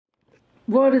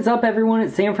What is up, everyone?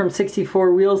 It's Sam from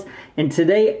 64 Wheels, and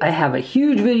today I have a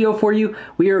huge video for you.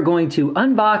 We are going to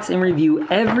unbox and review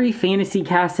every fantasy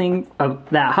casting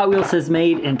that Hot Wheels has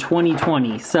made in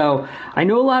 2020. So I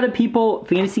know a lot of people,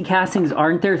 fantasy castings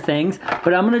aren't their things,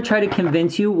 but I'm going to try to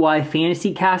convince you why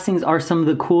fantasy castings are some of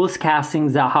the coolest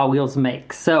castings that Hot Wheels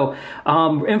makes. So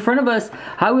in front of us,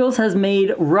 Hot Wheels has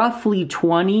made roughly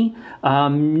 20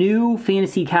 new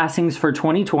fantasy castings for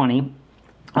 2020.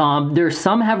 There's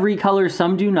some have recolors,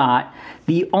 some do not.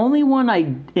 The only one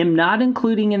I am not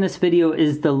including in this video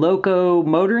is the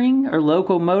Locomotoring,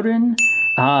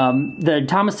 the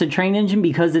Thomas the Train engine,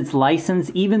 because it's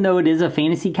licensed. Even though it is a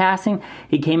fantasy casting,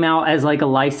 it came out as like a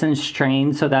licensed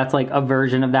train, so that's like a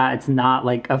version of that. It's not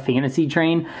like a fantasy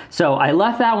train. So I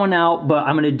left that one out, but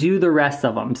I'm gonna do the rest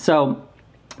of them. So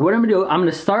what I'm gonna do, I'm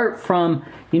gonna start from,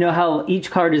 you know how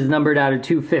each card is numbered out of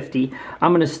 250.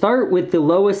 I'm gonna start with the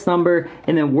lowest number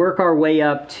and then work our way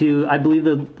up to, I believe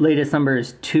the latest number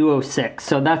is 206.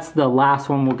 So that's the last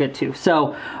one we'll get to.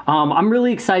 So I'm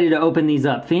really excited to open these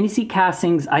up. Fantasy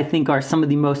castings, I think, are some of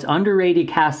the most underrated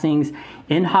castings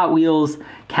in Hot Wheels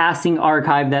casting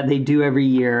archive that they do every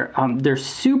year. They're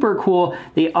super cool.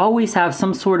 They always have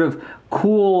some sort of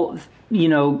cool, you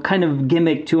know, kind of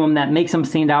gimmick to them that makes them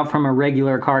stand out from a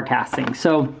regular car casting.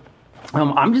 So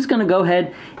I'm just gonna go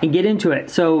ahead and get into it.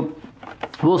 So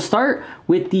we'll start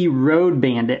with the Road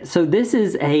Bandit. So this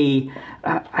is a,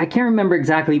 I can't remember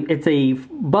exactly, it's a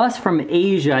bus from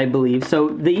Asia, I believe. So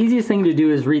the easiest thing to do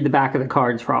is read the back of the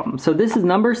cards from them. So this is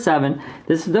number 7.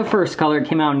 This is the first color. It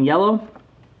came out in yellow.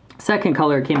 Second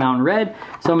color came out in red.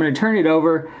 So I'm gonna turn it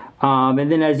over.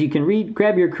 And then as you can read,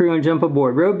 grab your crew and jump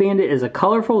aboard. Road Bandit is a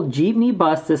colorful jeepney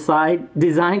bus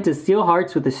designed to steal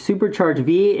hearts with a supercharged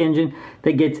V8 engine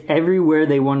that gets everywhere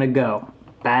they want to go.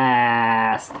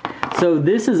 Fast. So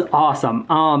this is awesome.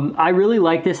 I really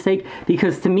like this take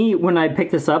because to me, when I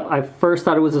picked this up, I first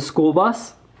thought it was a school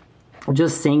bus.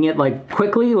 Just seeing it like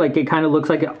quickly, like it kind of looks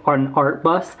like an art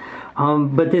bus.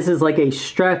 But this is like a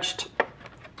stretched,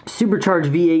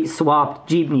 supercharged V8 swapped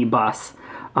jeepney bus.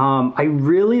 I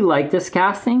really like this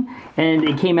casting, and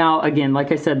it came out, again,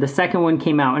 like I said, the second one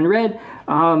came out in red.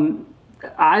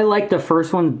 I like the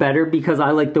first one better because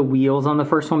I like the wheels on the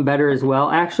first one better as well.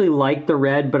 I actually like the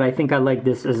red, but I think I like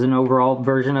this as an overall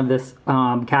version of this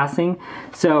casting.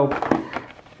 So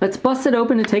let's bust it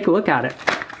open and take a look at it.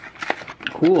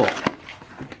 Cool.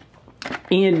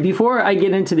 And before I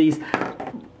get into these,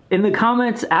 in the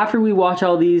comments after we watch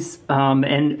all these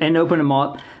and open them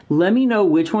up, let me know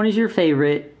which one is your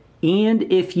favorite, and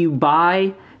if you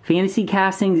buy fantasy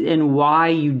castings and why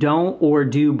you don't or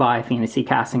do buy fantasy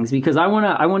castings, because I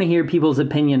wanna hear people's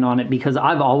opinion on it, because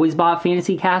I've always bought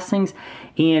fantasy castings,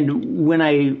 and when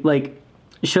I like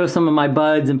show some of my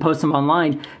buds and post them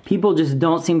online, people just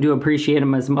don't seem to appreciate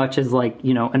them as much as, like,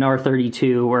 you know, an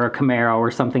R32 or a Camaro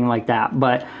or something like that.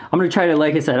 But I'm gonna try to,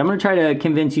 like I said, I'm gonna try to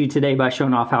convince you today by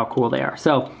showing off how cool they are.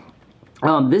 So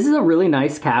this is a really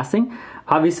nice casting.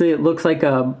 Obviously, it looks like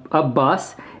a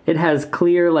bus. It has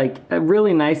clear, like a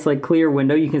really nice, like clear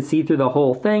window. You can see through the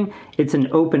whole thing. It's an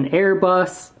open air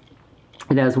bus.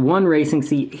 It has one racing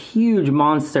seat, huge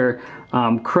monster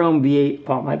chrome V8.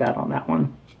 Oh, my bad on that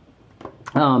one.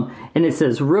 And it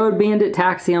says Road Bandit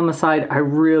Taxi on the side. I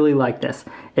really like this.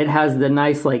 It has the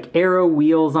nice like arrow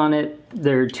wheels on it.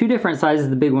 There are two different sizes,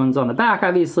 the big ones on the back,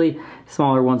 obviously,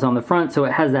 smaller ones on the front. So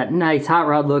it has that nice hot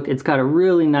rod look. It's got a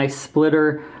really nice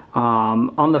splitter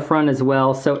on the front as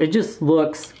well. So it just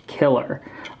looks killer.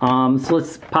 So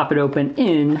let's pop it open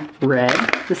in red,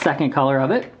 the second color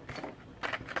of it.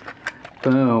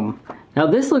 Boom. Now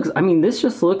this looks, I mean, this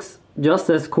just looks just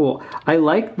as cool. I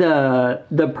like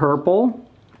the purple.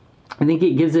 I think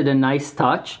it gives it a nice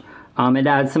touch. It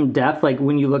adds some depth. Like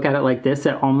when you look at it like this,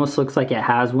 it almost looks like it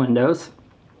has windows.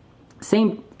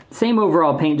 Same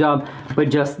overall paint job, but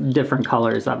just different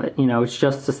colors of it. You know, it's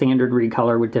just a standard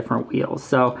recolor with different wheels.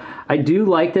 So I do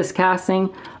like this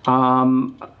casting.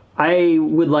 I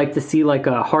would like to see like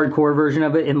a hardcore version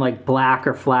of it in like black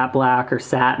or flat black or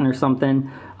satin or something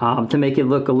to make it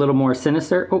look a little more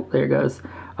sinister. Oh, there it goes.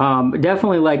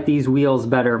 Definitely like these wheels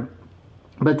better,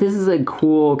 but this is a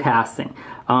cool casting.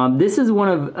 This is one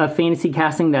of a fantasy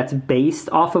casting that's based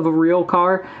off of a real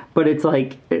car, but it's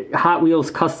like Hot Wheels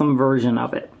custom version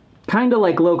of it. Kind of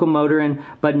like Locomotoring,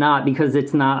 but not, because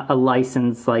it's not a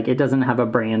license, like it doesn't have a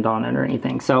brand on it or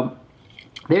anything. So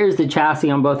there's the chassis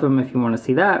on both of them if you want to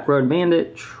see that. Road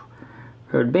Bandit,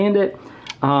 Road Bandit.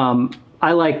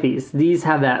 I like these. These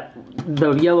have that,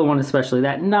 the yellow one especially,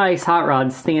 that nice hot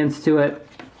rod stance to it.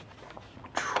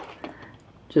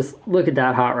 Just look at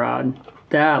that hot rod.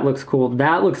 That looks cool.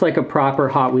 That looks like a proper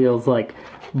Hot Wheels like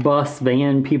bus,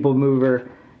 van, people mover.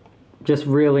 Just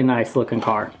really nice looking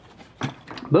car.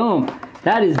 Boom.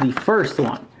 That is the first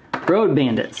one. Road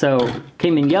Bandit. So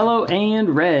came in yellow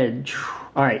and red.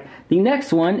 All right. The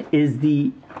next one is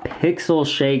the Pixel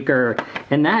Shaker.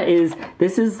 And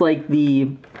this is like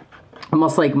the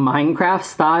almost like Minecraft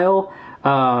style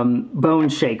bone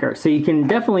shaker. So you can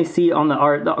definitely see on the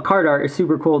art, the card art is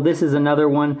super cool. This is another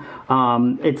one.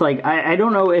 It's like, I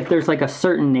don't know if there's like a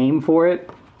certain name for it,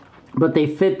 but they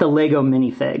fit the Lego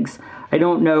minifigs. I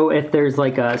don't know if there's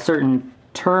like a certain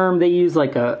term they use,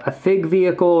 like a fig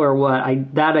vehicle or what. I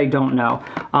don't know.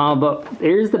 But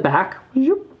here's the back.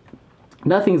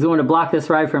 Nothing's going to block this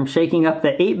ride from shaking up the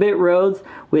 8-bit roads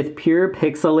with pure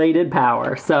pixelated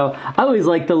power. So I always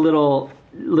like the little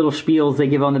spiels they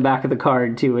give on the back of the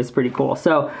card too. Is pretty cool.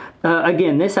 So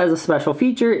again, this has a special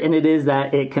feature, and it is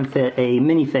that it can fit a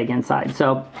minifig inside.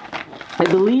 So I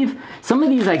believe some of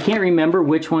these, I can't remember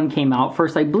which one came out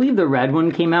first. I believe the red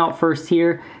one came out first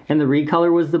here, and the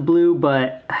recolor was the blue,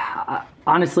 but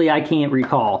honestly, I can't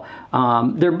recall.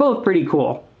 They're both pretty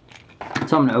cool.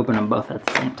 So I'm going to open them both at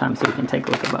the same time so we can take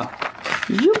a look at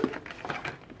both. Zoop.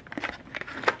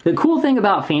 The cool thing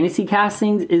about fantasy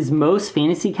castings is most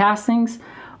fantasy castings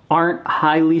aren't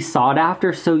highly sought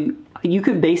after. So you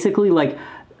could basically, like,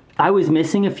 I was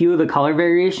missing a few of the color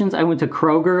variations. I went to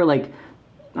Kroger, like,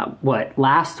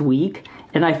 last week,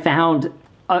 and I found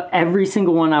every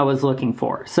single one I was looking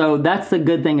for. So that's the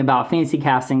good thing about fantasy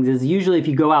castings, is usually if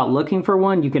you go out looking for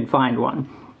one, you can find one.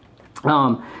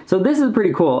 So this is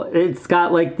pretty cool. It's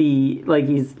got like the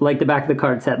back of the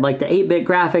card said, like the 8-bit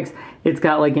graphics. It's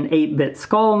got like an 8-bit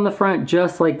skull in the front,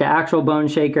 just like the actual Bone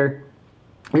Shaker.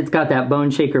 It's got that Bone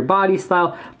Shaker body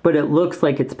style, but it looks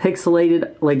like it's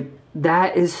pixelated. Like,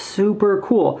 that is super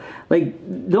cool.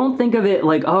 Like, don't think of it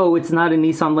like, oh, it's not a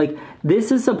Nissan. Like,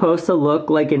 this is supposed to look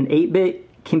like an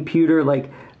 8-bit computer, like,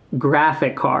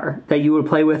 graphic car that you would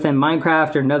play with in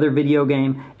Minecraft or another video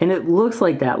game, and it looks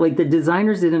like that. Like, the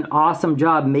designers did an awesome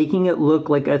job making it look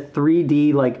like a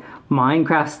 3D, like,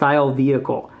 Minecraft style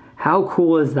vehicle. How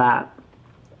cool is that?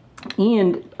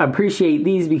 And I appreciate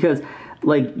these because,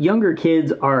 like, younger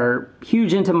kids are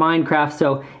huge into Minecraft,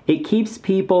 so it keeps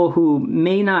people who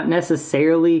may not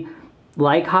necessarily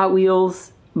like Hot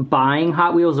Wheels buying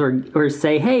Hot Wheels, or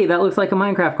say, hey, that looks like a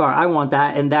Minecraft car, I want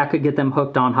that, and that could get them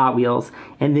hooked on Hot Wheels.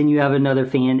 And then you have another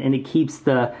fan, and it keeps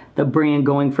the brand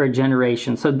going for a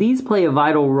generation. So these play a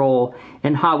vital role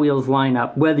in Hot Wheels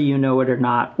lineup, whether you know it or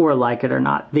not, or like it or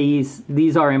not.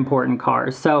 These are important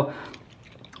cars. So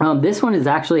this one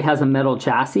actually has a metal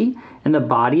chassis, and the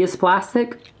body is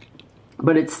plastic,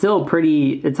 but it's still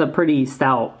it's a pretty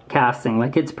stout casting.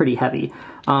 Like, it's pretty heavy.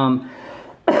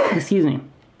 Excuse me.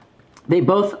 They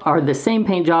both are the same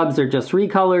paint jobs. They're just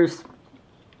recolors,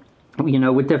 you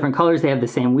know, with different colors. They have the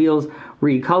same wheels,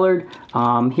 recolored.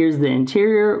 Here's the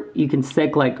interior. You can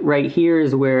stick, like, right here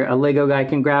is where a Lego guy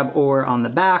can grab, or on the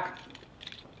back.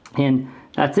 And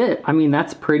that's it. I mean,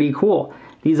 that's pretty cool.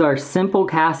 These are simple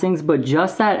castings, but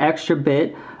just that extra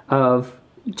bit of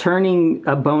turning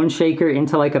a Bone Shaker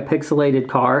into like a pixelated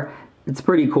car, it's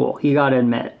pretty cool, you gotta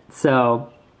admit.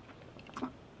 So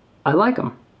I like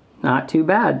them. Not too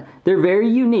bad. They're very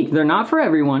unique. They're not for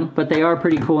everyone, but they are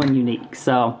pretty cool and unique.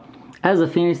 So, as a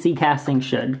fantasy casting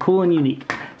should. Cool and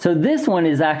unique. So this one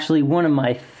is actually one of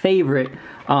my favorite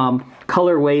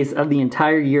colorways of the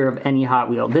entire year of any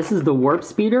Hot Wheel. This is the Warp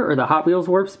Speeder, or the Hot Wheels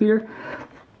Warp Speeder.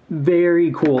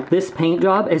 Very cool. This paint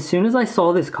job, as soon as I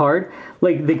saw this card,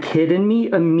 like, the kid in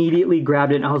me immediately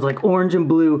grabbed it, and I was like, orange and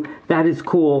blue, that is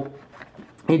cool.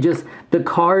 It just, the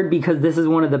card, because this is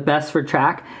one of the best for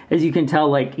track, as you can tell,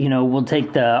 like, you know, we'll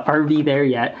take the RV there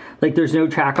yet. Like, there's no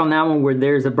track on that one where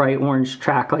there's a bright orange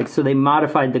track. Like, so they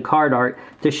modified the card art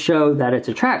to show that it's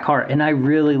a track car. And I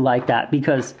really like that,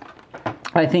 because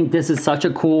I think this is such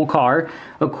a cool car,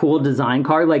 a cool design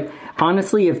car. Like,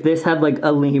 honestly, if this had like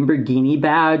a Lamborghini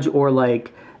badge, or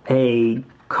like a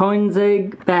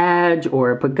Koenigsegg badge,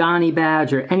 or a Pagani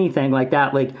badge, or anything like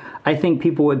that, like, I think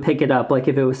people would pick it up, like,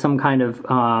 if it was some kind of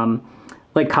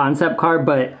like concept car.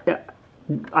 But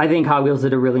I think Hot Wheels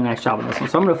did a really nice job on this one.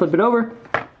 So I'm going to flip it over.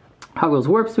 Hot Wheels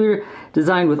Warp Speeder,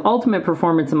 designed with ultimate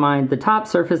performance in mind. The top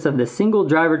surface of the single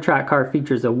driver track car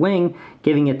features a wing,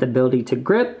 giving it the ability to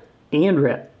grip and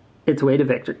rip its way to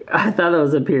victory. I thought that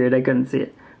was a period, I couldn't see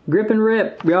it. Grip and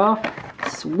rip, y'all.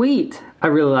 Sweet. I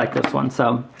really like this one.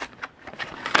 So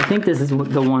I think this is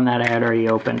the one that I had already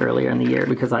opened earlier in the year,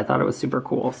 because I thought it was super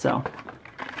cool. So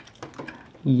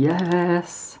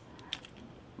yes,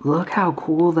 Look how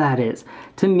cool that is.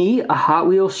 To me, a Hot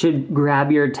Wheel should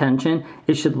grab your attention.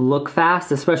 It should look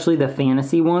fast, especially the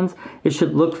fantasy ones. It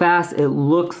should look fast. It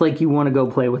looks like you want to go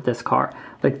play with this car.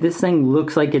 Like, this thing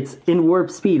looks like it's in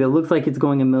warp speed. It looks like it's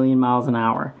going 1,000,000 miles an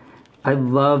hour. I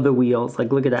love the wheels.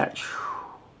 Like, look at that.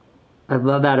 I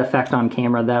love that effect on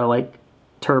camera, that like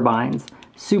turbines.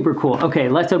 Super cool. Okay,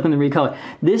 let's open the recolor.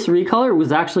 This recolor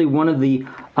was actually one of the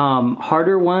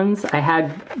harder ones. I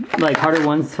had like harder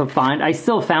ones to find. I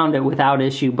still found it without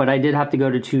issue, but I did have to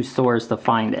go to 2 stores to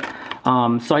find it.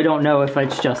 So I don't know if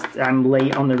it's just I'm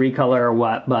late on the recolor or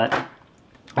what, but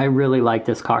I really like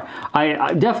this car.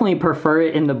 I definitely prefer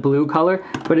it in the blue color,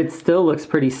 but it still looks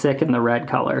pretty sick in the red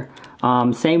color.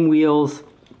 Same wheels,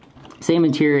 same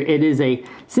interior. It is a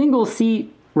single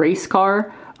seat race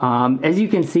car. As you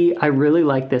can see, I really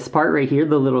like this part right here,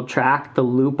 the little track, the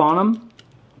loop on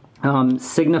them,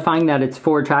 signifying that it's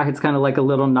forward track. It's kind of like a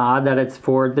little nod that it's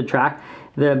forward the track.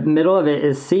 The middle of it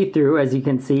is see-through. As you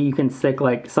can see, you can stick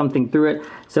like something through it.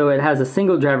 So it has a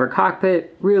single driver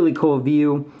cockpit, really cool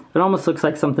view. It almost looks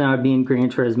like something that would be in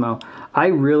Gran Turismo. I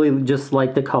really just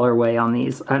like the colorway on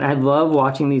these. And I love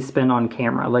watching these spin on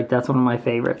camera. Like, that's one of my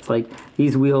favorites. Like,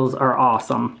 these wheels are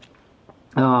awesome.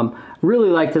 Really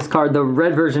like this car. The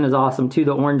red version is awesome too.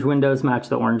 The orange windows match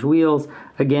the orange wheels.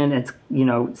 Again, it's, you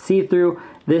know, see-through.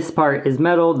 This part is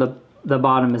metal, the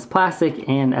bottom is plastic,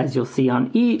 and as you'll see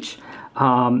on each,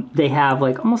 they have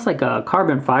like almost like a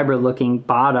carbon fiber looking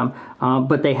bottom,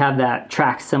 but they have that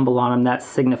track symbol on them that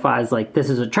signifies like this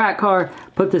is a track car,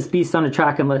 put this beast on a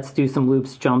track and let's do some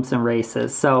loops, jumps, and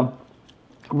races. So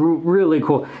really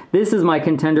cool. This is my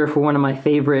contender for one of my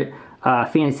favorite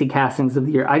fantasy castings of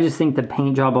the year. I just think the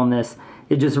paint job on this,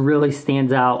 it just really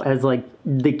stands out as like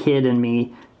the kid in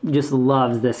me just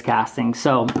loves this casting.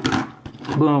 So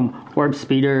boom, warp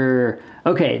speeder.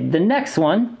 Okay, the next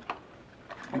one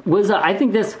was I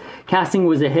think this casting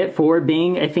was a hit for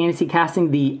being a fantasy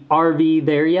casting, the RV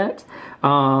There Yet.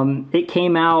 It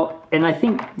came out and I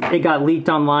think it got leaked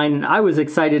online, and I was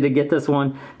excited to get this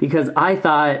one because I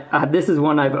thought this is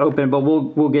one I've opened, but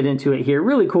we'll get into it here.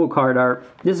 Really cool card art.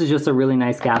 This is just a really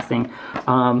nice casting.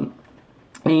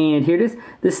 And here it is.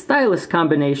 This stylish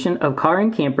combination of car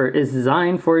and camper is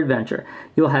designed for adventure.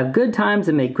 You'll have good times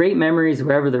and make great memories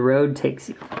wherever the road takes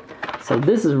you. So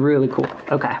this is really cool.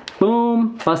 Okay,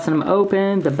 boom, busting them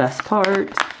open, the best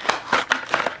part.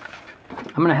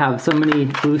 I'm gonna have so many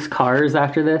loose cars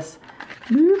after this.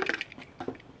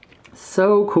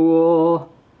 So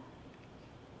cool.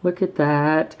 Look at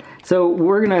that. So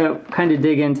we're gonna kind of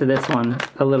dig into this one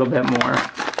a little bit more.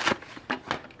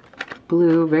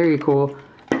 Blue, very cool.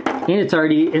 And it's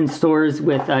already in stores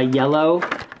with a yellow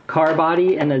car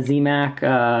body and a Z-Mac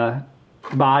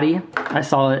body. I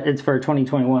saw it, it's for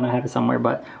 2021, I have it somewhere,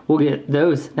 but we'll get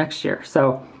those next year.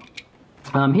 So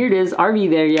here it is, RV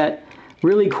There Yet.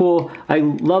 Really cool. I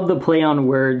love the play on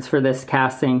words for this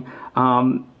casting.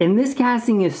 And this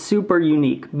casting is super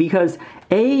unique because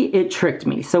A, it tricked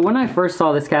me. So when I first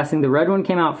saw this casting, the red one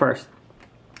came out first.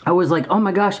 I was like, oh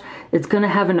my gosh, it's gonna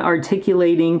have an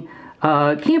articulating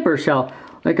camper shell.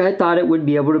 Like, I thought it would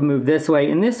be able to move this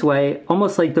way and this way,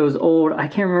 almost like those old, I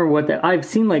can't remember what that, I've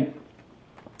seen like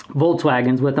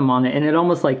Volkswagens with them on it, and it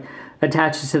almost like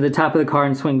attaches to the top of the car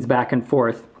and swings back and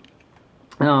forth.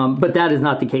 But that is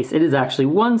not the case. It is actually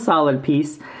one solid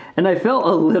piece, and I felt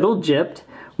a little gypped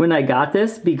when I got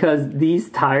this because these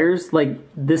tires, like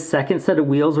this second set of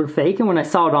wheels, were fake, and when I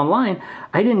saw it online,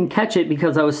 I didn't catch it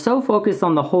because I was so focused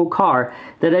on the whole car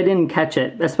that I didn't catch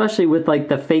it, especially with like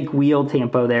the fake wheel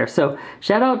tampo there. So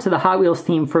shout out to the Hot Wheels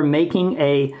team for making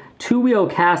a 2-wheel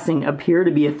casting appear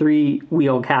to be a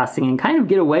 3-wheel casting and kind of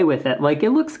get away with it. Like, it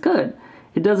looks good.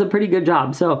 It does a pretty good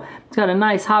job. So it's got a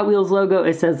nice Hot Wheels logo.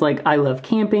 It says like I love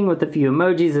camping with a few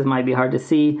emojis. It might be hard to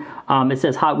see. It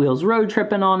says Hot Wheels road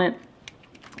tripping on it.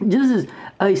 This is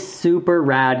a super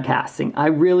rad casting. I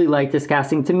really like this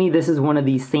casting. To me, this is one of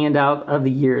the standout of the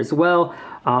year as well.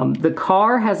 The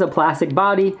car has a plastic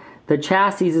body. The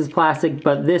chassis is plastic,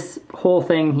 but this whole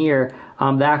thing here,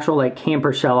 the actual like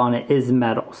camper shell on it is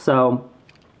metal. So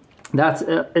that's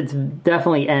it's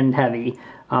definitely end heavy.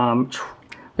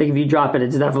 Like if you drop it,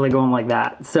 it's definitely going like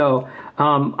that. So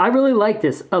I really like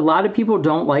this. A lot of people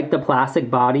don't like the plastic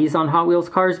bodies on Hot Wheels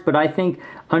cars, but I think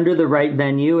under the right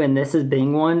venue, and this is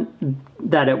being one,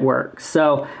 that it works.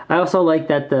 So I also like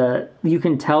that you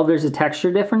can tell there's a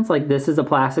texture difference. Like this is a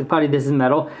plastic body, this is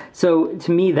metal. So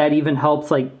to me, that even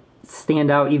helps like stand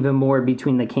out even more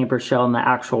between the camper shell and the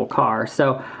actual car.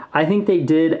 So I think they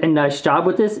did a nice job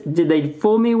with this. Did they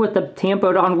fool me with the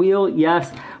tampoed on wheel?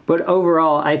 Yes. but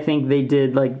overall, I think they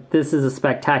did, like, this is a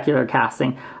spectacular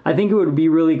casting. I think it would be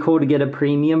really cool to get a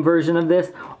premium version of this,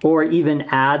 or even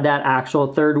add that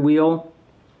actual third wheel.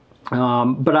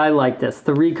 But I like this.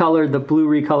 The recolor, the blue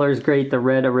recolor is great. The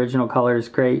red original color is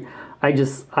great.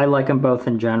 I like them both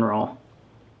in general.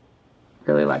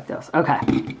 Really like those.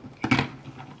 Okay.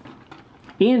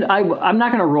 And I'm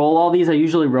not going to roll all these. I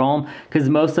usually roll them because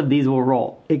most of these will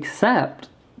roll, except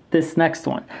this next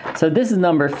one. So this is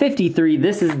number 53.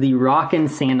 This is the Rockin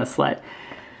Santa sled.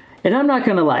 And I'm not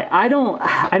going to lie. I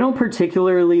don't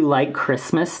particularly like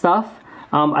Christmas stuff.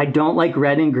 I don't like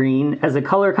red and green as a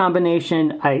color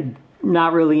combination. I'm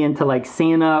not really into like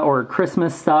Santa or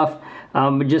Christmas stuff.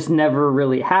 Just never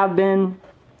really have been.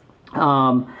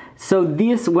 So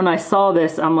this, when I saw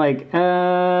this, I'm like,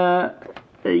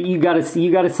 you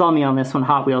gotta sell me on this one,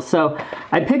 Hot Wheels. So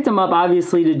I picked them up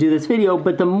obviously to do this video,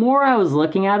 but the more I was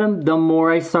looking at them, the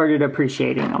more I started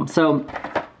appreciating them. So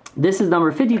this is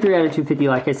number 53 out of 250,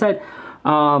 like I said.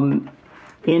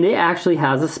 And it actually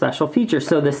has a special feature.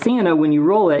 So the Santa, when you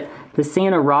roll it, the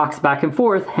Santa rocks back and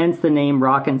forth, hence the name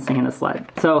Rockin Santa Sled.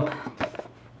 So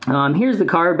here's the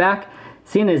card back.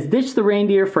 Santa has ditched the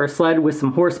reindeer for a sled with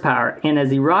some horsepower, and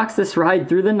as he rocks this ride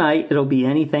through the night, it'll be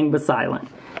anything but silent.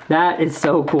 That is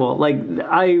so cool. Like,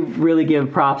 I really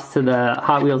give props to the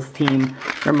Hot Wheels team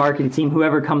or marketing team,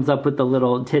 whoever comes up with the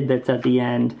little tidbits at the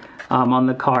end on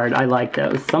the card. I like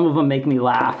those. Some of them make me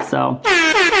laugh. So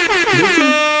this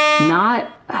is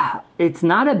not, it's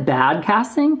not a bad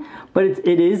casting, but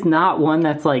it is not one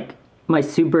that's like my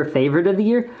super favorite of the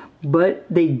year, but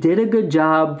they did a good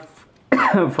job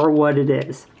for what it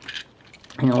is.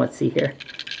 You know, let's see here.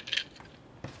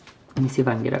 Let me see if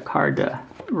I can get a card to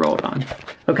roll it on.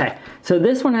 Okay, so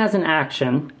this one has an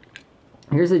action.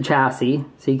 Here's the chassis.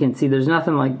 So you can see there's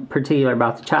nothing like particular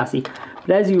about the chassis.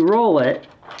 But as you roll it,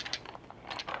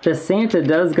 the Santa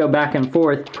does go back and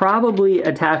forth, probably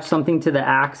attach something to the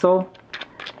axle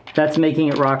that's making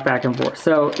it rock back and forth.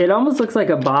 So it almost looks like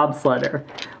a bobsledder.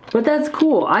 But that's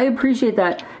cool. I appreciate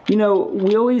that. You know,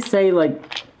 we always say like,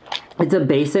 it's a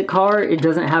basic car. It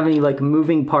doesn't have any like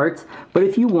moving parts. But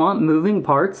if you want moving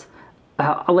parts,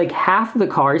 like half of the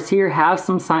cars here have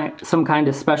some kind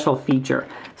of special feature.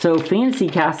 So fantasy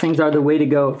castings are the way to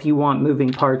go if you want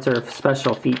moving parts or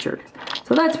special features.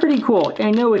 So that's pretty cool. I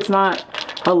know it's not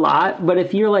a lot, but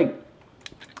if you're like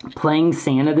playing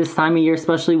Santa this time of year,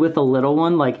 especially with a little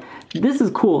one, like this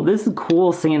is cool. This is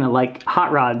cool Santa, like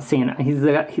hot rod Santa. He's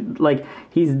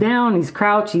down, he's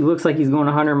crouched, he looks like he's going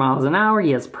 100 miles an hour. He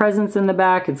has presents in the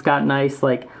back. It's got nice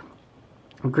like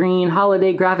green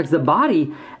holiday graphics. The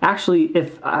body actually,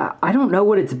 if I don't know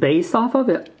what it's based off of,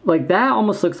 it like that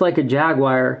almost looks like a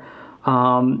Jaguar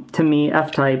to me,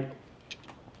 F-Type.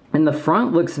 And the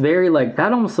front looks very like,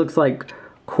 that almost looks like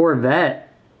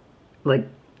Corvette, like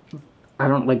I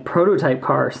don't like prototype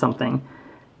car or something.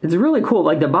 It's really cool.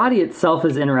 Like the body itself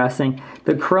is interesting.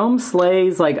 The chrome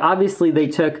sleighs, like obviously they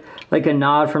took like a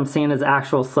nod from Santa's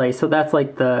actual sleigh. So that's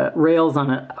like the rails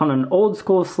on an old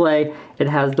school sleigh. It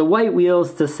has the white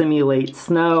wheels to simulate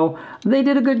snow. They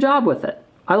did a good job with it.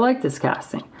 I like this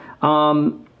casting.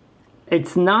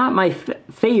 It's not my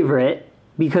favorite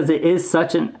because it is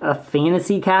such a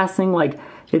fantasy casting. Like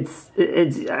it's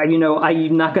you know,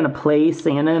 I'm not going to play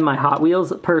Santa in my Hot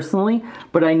Wheels personally,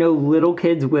 but I know little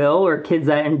kids will, or kids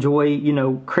that enjoy, you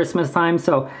know, Christmas time.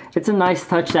 So it's a nice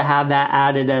touch to have that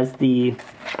added as a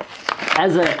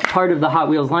part of the Hot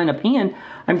Wheels lineup. And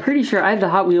I'm pretty sure I have the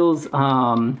Hot Wheels,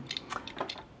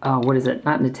 what is it?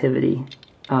 Not Nativity.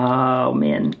 Oh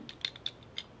man,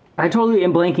 I totally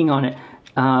am blanking on it.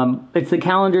 It's the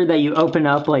calendar that you open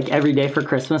up like every day for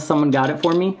Christmas. Someone got it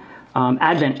for me.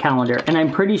 Advent calendar, and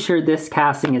I'm pretty sure this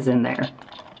casting is in there.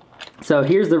 So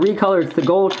here's the recolor. It's the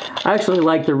gold. I actually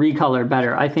like the recolor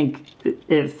better. I think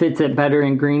it fits it better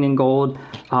in green and gold.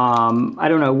 I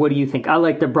don't know, what do you think? I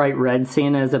like the bright red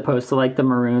Santa as opposed to like the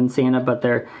maroon Santa, but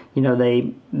they're, you know,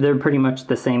 they're pretty much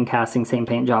the same casting, same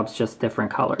paint jobs, just different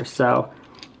colors. So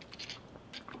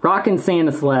Rockin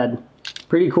Santa Sled,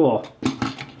 pretty cool.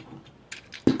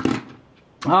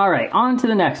 All right, on to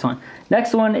the next one.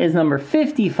 Next one is number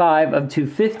 55 of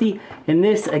 250. And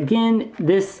this, again,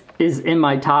 this is in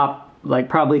my top, like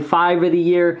probably 5 of the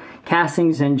year.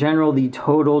 Castings in general, the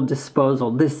Total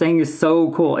Disposal. This thing is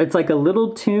so cool. It's like a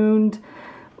little tuned,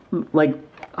 like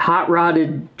hot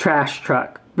rodded trash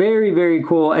truck. Very, very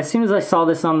cool. As soon as I saw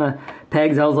this on the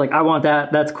pegs, I was like, I want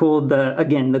that. That's cool.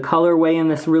 Again, the colorway in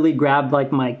this really grabbed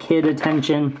like my kid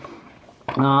attention.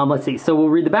 Let's see. So we'll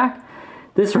read the back.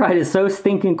 This ride is so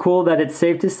stinking cool that it's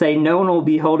safe to say no one will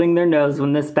be holding their nose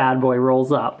when this bad boy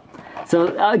rolls up.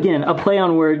 So again, a play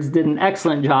on words, did an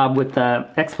excellent job with the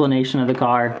explanation of the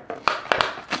car.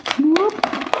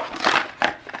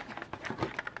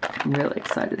 I'm really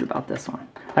excited about this one.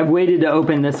 I've waited to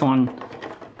open this one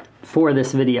for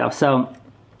this video, so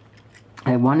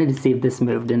I wanted to see if this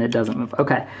moved, and it doesn't move.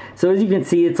 Okay, so as you can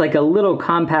see, it's like a little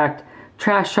compact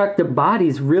trash truck. The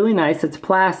body's really nice. It's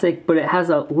plastic, but it has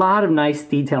a lot of nice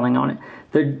detailing on it.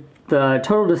 The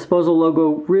Total Disposal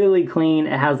logo, really clean.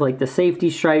 It has like the safety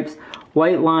stripes,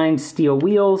 white lined steel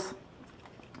wheels.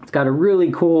 It's got a really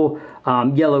cool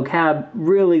yellow cab,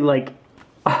 really like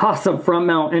awesome front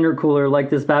mount intercooler, like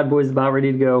this bad boy's about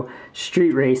ready to go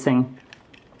street racing.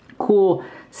 Cool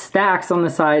stacks on the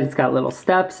side. It's got little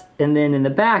steps, and then in the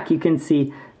back you can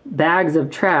see bags of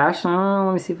trash.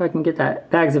 Let me see if I can get that.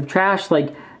 Bags of trash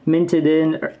like minted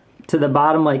in to the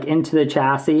bottom, like into the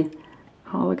chassis.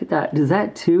 Oh, look at that. Is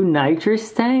that 2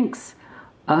 nitrous tanks?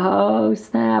 Oh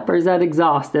snap, or is that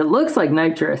exhaust? It looks like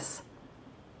nitrous.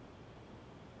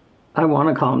 I want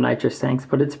to call them nitrous tanks,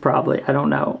 but it's probably, I don't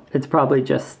know, it's probably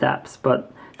just steps. But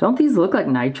don't these look like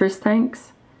nitrous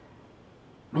tanks?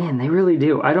 Man, they really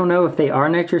do. I don't know if they are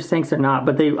nitrous tanks or not,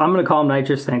 but I'm going to call them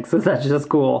nitrous tanks because that's just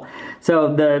cool.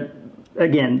 So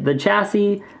again, the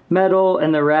chassis, metal,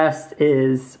 and the rest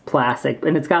is plastic.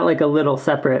 And it's got like a little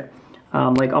separate,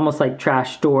 like almost like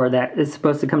trash door that is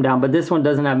supposed to come down. But this one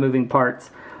doesn't have moving parts.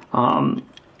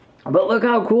 But look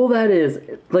how cool that is.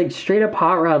 Like straight up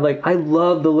hot rod. Like I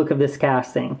love the look of this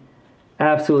casting.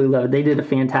 Absolutely love it. They did a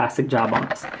fantastic job on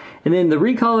this. And then the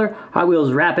recolor, Hot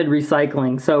Wheels Rapid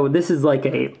Recycling. So this is like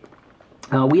a,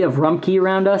 we have Rumpke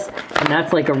around us, and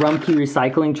that's like a Rumpke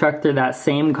recycling truck. They're that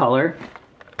same color.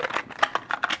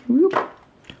 Whoop.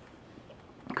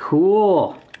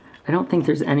 Cool. I don't think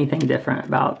there's anything different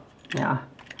about, yeah.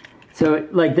 So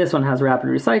like this one has Rapid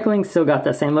Recycling, still got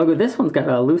that same logo. This one's got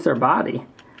a looser body.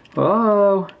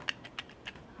 Whoa.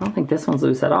 I don't think this one's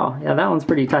loose at all. Yeah, that one's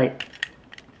pretty tight.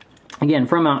 Again,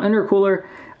 front mount intercooler.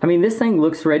 I mean, this thing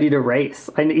looks ready to race.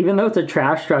 And even though it's a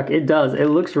trash truck, it does. It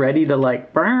looks ready to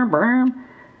like, burn.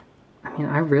 I mean,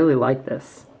 I really like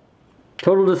this.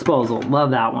 Total Disposal, love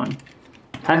that one.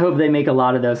 I hope they make a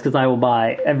lot of those because I will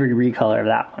buy every recolor of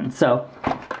that one. So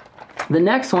the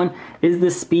next one is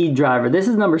the Speed Driver. This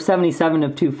is number 77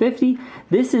 of 250.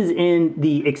 This is in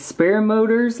the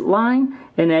Experimotors line.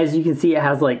 And as you can see, it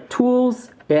has like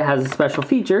tools. It has a special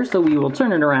feature, so we will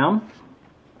turn it around.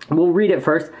 We'll read it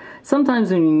first.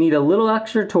 Sometimes when you need a little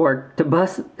extra torque to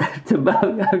bust, I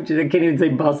can't even say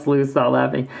bust loose without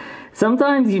laughing.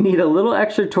 Sometimes you need a little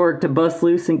extra torque to bust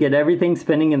loose and get everything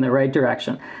spinning in the right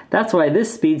direction. That's why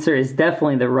this Speedster is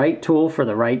definitely the right tool for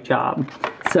the right job.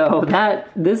 So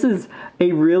this is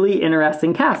a really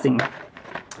interesting casting.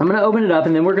 I'm going to open it up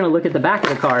and then we're going to look at the back of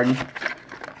the card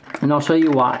and I'll show you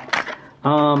why.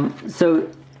 So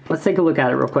let's take a look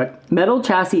at it real quick. Metal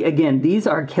chassis, again, these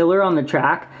are killer on the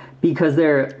track because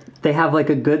they have like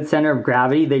a good center of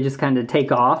gravity. They just kind of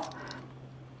take off.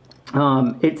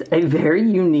 It's a very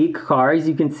unique car. As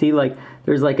you can see, like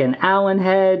there's like an Allen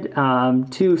head,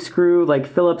 2 screw like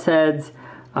Phillips heads,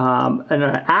 and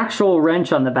an actual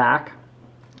wrench on the back.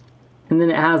 And then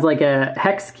it has like a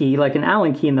hex key, like an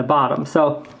Allen key in the bottom.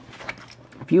 So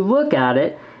if you look at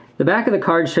it, the back of the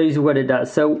card shows you what it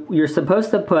does. So you're supposed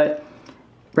to put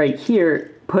right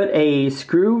here, put a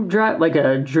screw drive, like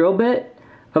a drill bit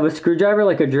of a screwdriver,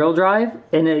 like a drill drive,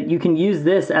 and you can use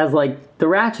this as like the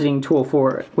ratcheting tool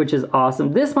for it, which is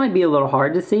awesome. This might be a little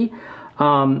hard to see,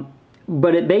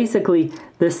 but it basically,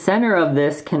 the center of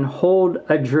this can hold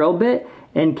a drill bit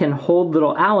and can hold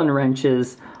little Allen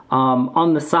wrenches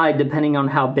on the side depending on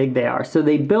how big they are. So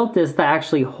they built this to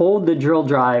actually hold the drill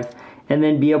drive and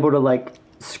then be able to like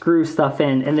screw stuff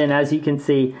in. And then as you can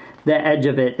see, the edge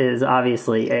of it is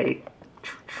obviously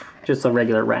just a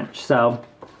regular wrench. So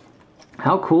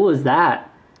how cool is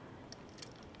that?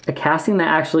 A casting that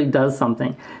actually does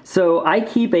something. So I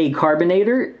keep a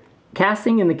carbonator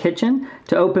casting in the kitchen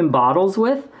to open bottles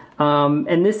with. And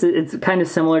it's kind of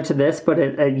similar to this, but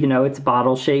it's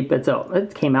bottle shape.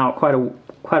 It came out quite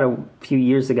a few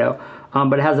years ago,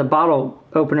 but it has a bottle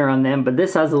opener on them. But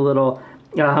this has a little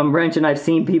wrench, and I've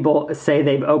seen people say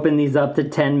they've opened these up to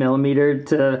 10 millimeter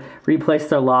to replace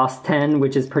their lost 10,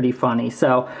 which is pretty funny.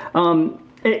 So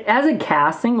as a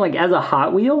casting, like as a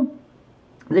Hot Wheel,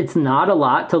 it's not a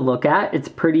lot to look at. It's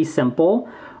pretty simple.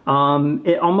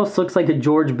 It almost looks like a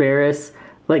George Barris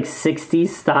like 60s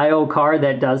style car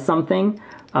that does something,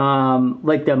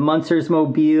 like the Munsters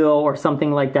Mobile or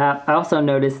something like that. I also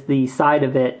noticed the side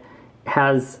of it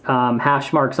has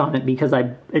hash marks on it because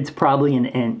it's probably an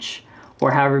inch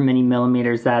or however many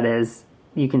millimeters that is.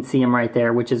 You can see them right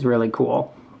there, which is really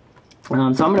cool. So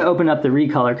I'm going to open up the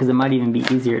recolor because it might even be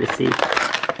easier to see.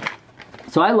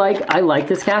 So I like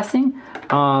this casting.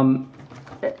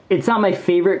 It's not my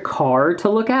favorite car to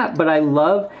look at, but I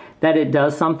love that it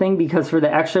does something, because for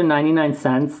the extra 99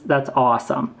 cents, that's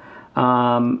awesome.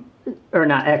 Or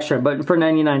not extra, but for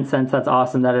 99 cents, that's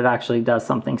awesome that it actually does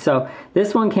something. So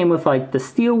this one came with like the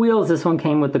steel wheels. This one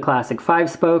came with the classic 5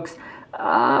 spokes.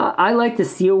 I like the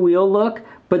steel wheel look,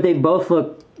 but they both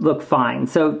look fine.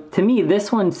 So to me,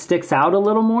 this one sticks out a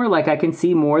little more. Like I can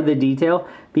see more of the detail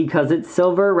because it's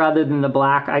silver rather than the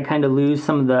black. I kind of lose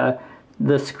some of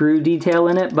the screw detail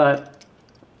in it, but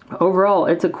overall,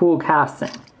 it's a cool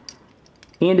casting.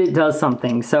 And it does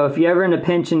something. So if you're ever in a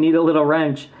pinch and need a little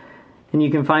wrench, and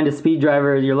you can find a speed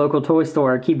driver at your local toy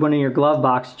store, keep one in your glove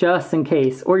box just in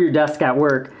case, or your desk at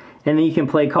work, and then you can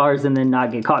play cars and then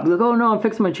not get caught. Be like, oh no, I'm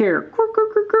fixing my chair.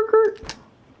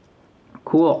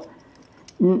 Cool.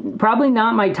 Probably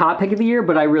not my top pick of the year,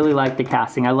 but I really like the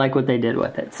casting. I like what they did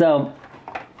with it. So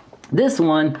this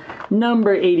one,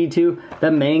 number 82,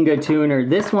 the Manga Tuner.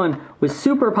 This one was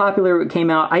super popular when it came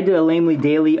out. I did a Lamley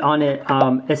Daily on it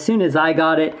as soon as I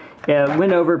got it. It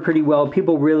went over pretty well.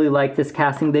 People really like this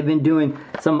casting. They've been doing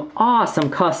some awesome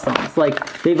customs.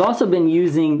 Like, they've also been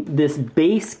using this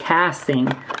base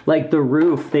casting, like the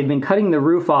roof. They've been cutting the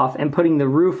roof off and putting the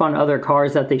roof on other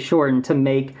cars that they shortened to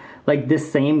make like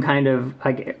this same kind of,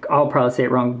 like, I'll probably say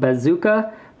it wrong,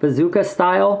 bazooka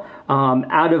style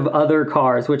out of other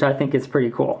cars, which I think is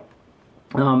pretty cool.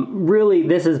 Really,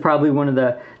 this is probably one of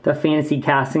the fantasy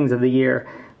castings of the year,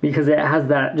 because it has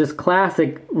that just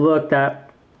classic look,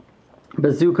 that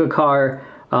bazooka car,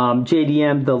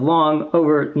 JDM, the long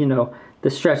over, the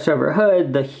stretched over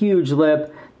hood, the huge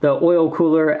lip, the oil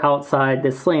cooler outside,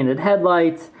 the slanted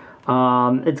headlights.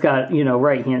 It's got,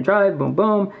 right hand drive, boom,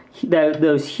 boom.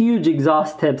 Those huge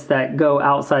exhaust tips that go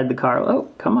outside the car. Oh,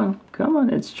 come on,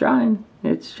 it's trying.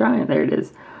 There it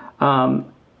is.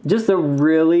 Just a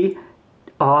really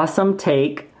awesome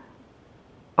take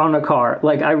on a car.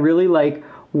 Like, I really like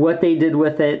what they did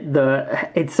with it.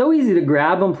 It's so easy to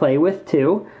grab and play with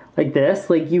too, like this.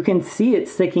 Like, you can see it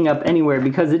sticking up anywhere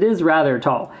because it is rather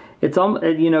tall. It's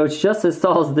it's just as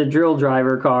tall as the drill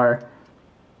driver car.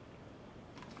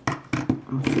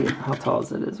 Let's see how tall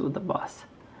it is with the bus.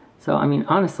 So I mean,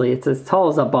 honestly, it's as tall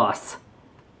as a bus,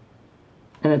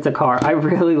 and it's a car. I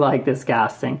really like this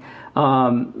casting.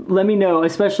 Let me know,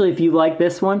 especially if you like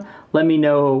this one, let me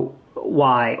know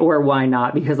why or why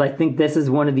not, because I think this is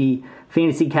one of the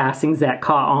fantasy castings that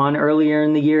caught on earlier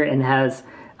in the year and has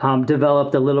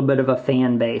developed a little bit of a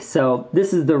fan base. So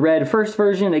this is the red first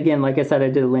version. Again, like I said, I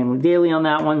did a Lamley Daily on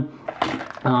that one.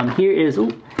 Here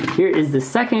is the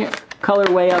second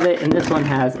colorway of it, and this one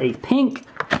has a pink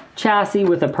chassis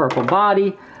with a purple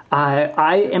body.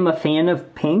 I am a fan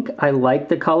of pink. I like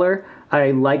the color.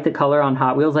 I like the color on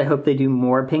Hot Wheels. I hope they do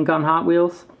more pink on Hot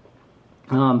Wheels.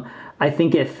 I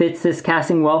think it fits this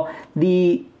casting well.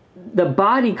 The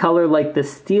body color, like the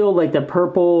steel, like the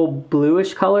purple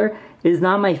bluish color, is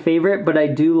not my favorite, but I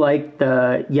do like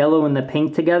the yellow and the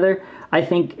pink together. I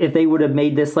think if they would have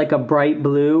made this like a bright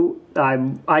blue,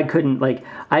 I couldn't, like,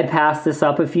 I passed this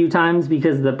up a few times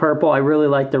because the purple, I really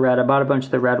like the red. I bought a bunch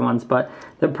of the red ones, but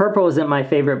the purple isn't my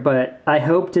favorite, but I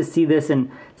hope to see this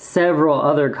in several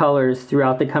other colors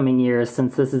throughout the coming years,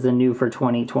 since this is a new for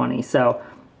 2020. So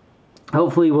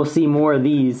hopefully we'll see more of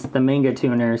these, the Manga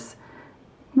Tuners.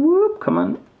 Whoop, come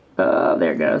on.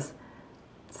 There it goes.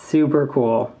 Super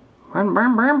cool. Okay,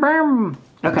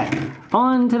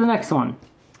 on to the next one.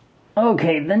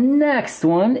 Okay, the next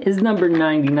one is number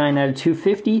 99 out of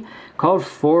 250, called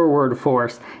Forward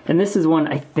Force. And this is one,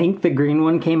 I think the green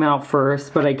one came out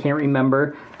first, but I can't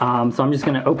remember. So I'm just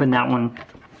going to open that one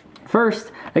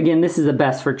first. Again, this is a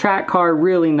best for track car,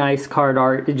 really nice card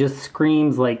art. It just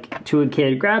screams like to a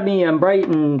kid, grab me, I'm bright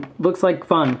and looks like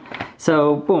fun.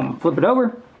 So boom, flip it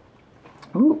over.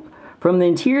 Ooh. From the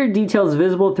interior details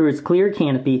visible through its clear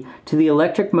canopy to the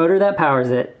electric motor that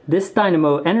powers it, this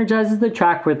dynamo energizes the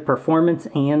track with performance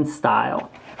and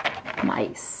style.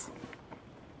 Nice.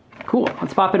 Cool,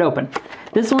 let's pop it open.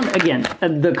 This one, again,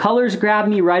 the colors grab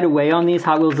me right away on these.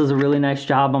 Hot Wheels does a really nice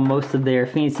job on most of their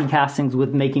fantasy castings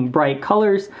with making bright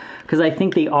colors, because I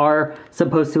think they are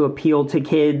supposed to appeal to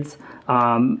kids,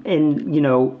 and,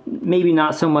 maybe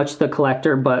not so much the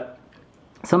collector, but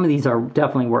some of these are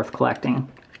definitely worth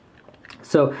collecting.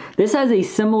 So this has a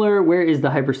similar, where is the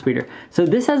Hyperspeeder? So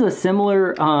this has a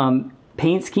similar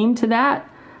paint scheme to that.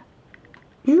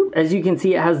 As you can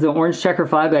see, it has the orange checker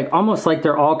flag, like almost like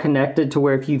they're all connected, to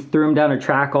where if you threw them down a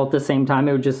track all at the same time,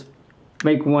 it would just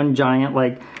make one giant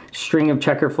like string of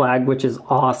checker flag, which is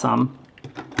awesome.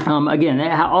 Again,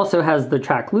 it also has the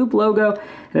track loop logo.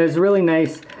 It has really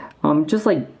nice, just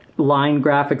like line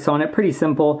graphics on it. Pretty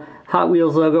simple. Hot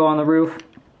Wheels logo on the roof.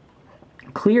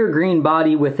 Clear green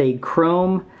body with a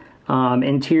chrome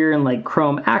interior and like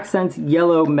chrome accents.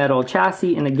 Yellow metal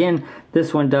chassis. And again,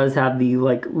 this one does have the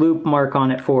like loop mark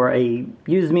on it for a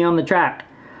use me on the track.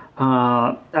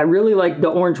 I really like the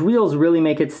orange wheels, really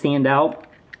make it stand out.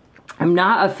 I'm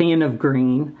not a fan of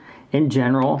green in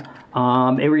general.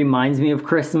 It reminds me of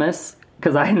Christmas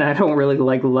because I don't really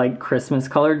like Christmas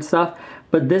colored stuff.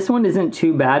 But this one isn't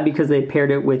too bad because they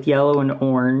paired it with yellow and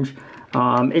orange.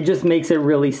 It just makes it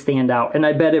really stand out. And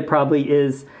I bet it probably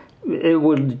is, it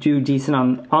would do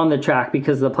decent on the track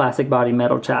because of the plastic body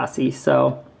metal chassis.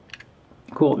 So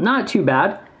cool, not too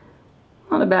bad.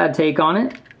 Not a bad take on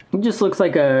it. It just looks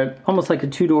like almost like a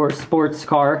two-door sports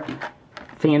car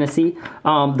fantasy.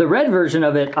 The red version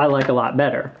of it I like a lot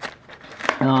better.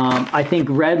 I think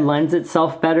red lends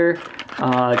itself better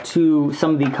to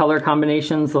some of the color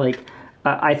combinations. Like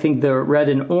I think the red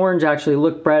and orange actually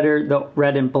look better. The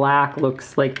red and black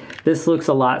looks like, this looks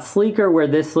a lot sleeker, where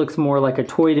this looks more like a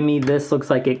toy to me. This looks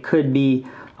like it could be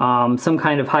some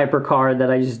kind of hypercar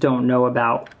that I just don't know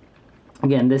about.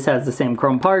 Again, this has the same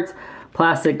chrome parts,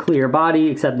 plastic clear body,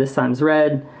 except this time's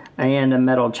red, and a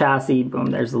metal chassis. Boom,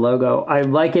 there's the logo. I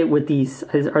like it with these,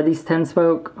 are these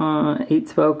 10-spoke,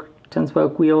 8-spoke,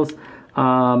 10-spoke wheels?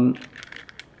 The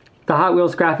Hot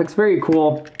Wheels graphics, very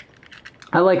cool.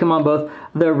 I like them on both.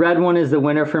 The red one is the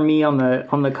winner for me on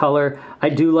the color. I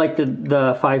do like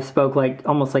the 5-spoke, like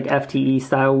almost like FTE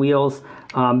style wheels,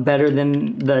 better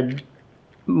than the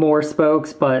more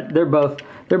spokes, but they're both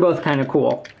kind of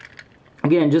cool.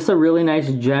 Again, just a really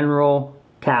nice general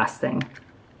casting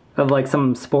of like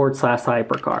some sports /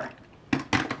 hypercar.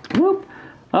 Whoop.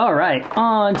 All right,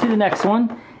 on to the next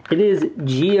one. It is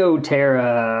GEOTERRA.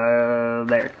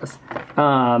 There it goes.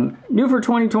 New for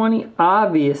 2020,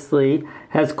 obviously,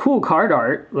 has cool card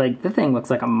art. Like, the thing looks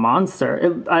like a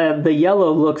monster. The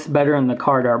yellow looks better in the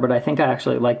card art, but I think I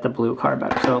actually like the blue card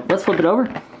better. So let's flip it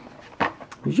over.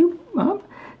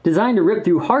 Designed to rip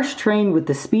through harsh terrain with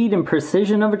the speed and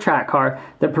precision of a track car,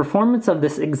 the performance of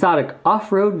this exotic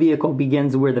off-road vehicle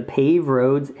begins where the paved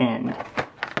roads end.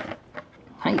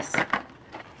 Nice.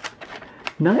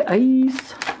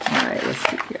 Nice. All right, let's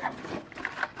see here.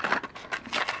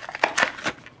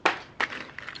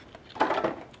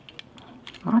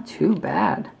 Not too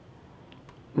bad.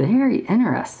 Very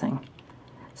interesting.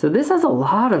 So this has a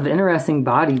lot of interesting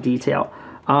body detail.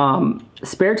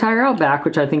 Spare tire out back,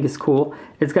 which I think is cool.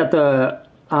 It's got the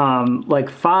like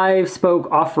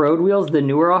 5-spoke off-road wheels, the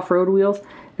newer off-road wheels.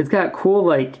 It's got cool,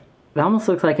 like, it almost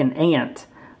looks like an ant.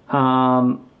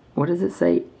 What does it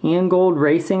say? Angold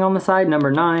Racing on the side,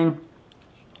 number 9.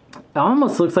 It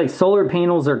almost looks like solar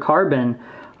panels or carbon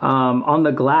on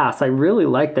the glass. I really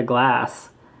like the glass.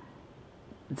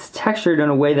 It's textured in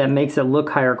a way that makes it look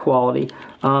higher quality.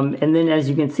 And then as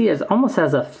you can see, it almost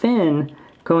has a fin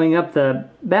going up the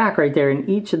back right there. And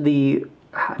each of the,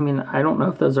 I mean, I don't know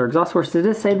if those are exhaust ports. Did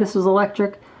it say this was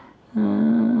electric?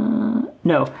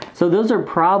 No. So those are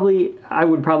probably, I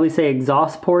would probably say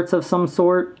exhaust ports of some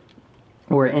sort,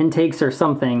 or intakes or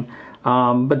something.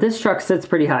 But this truck sits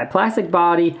pretty high. Plastic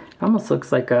body, almost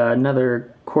looks like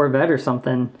another Corvette or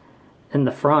something in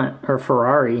the front, or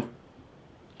Ferrari.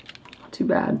 Not too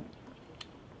bad.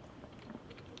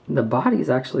 The body is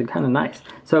actually kind of nice.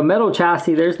 So metal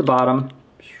chassis, there's the bottom.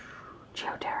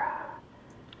 GEOTERRA.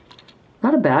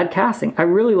 Not a bad casting. I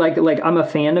really like it. Like, I'm a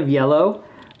fan of yellow.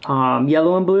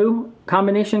 Yellow and blue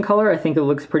combination color. I think it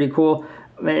looks pretty cool.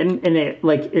 And it,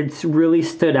 like, it's really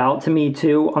stood out to me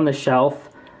too on the shelf.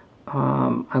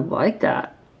 I like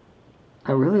that.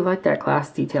 I really like that glass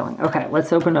detailing. Okay,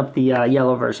 let's open up the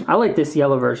yellow version. I like this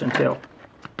yellow version too.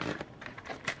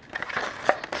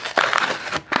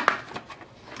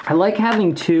 I like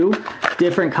having 2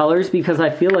 different colors because I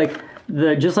feel like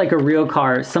just like a real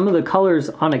car, some of the colors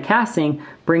on a casting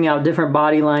bring out different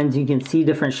body lines. You can see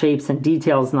different shapes and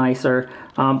details nicer.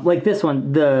 Like this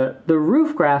one, the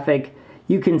roof graphic,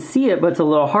 you can see it, but it's a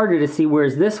little harder to see,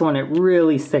 whereas this one, it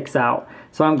really sticks out.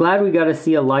 So I'm glad we got to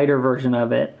see a lighter version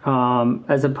of it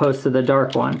as opposed to the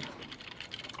dark one.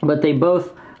 But they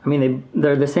both, I mean,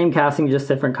 they're the same casting, just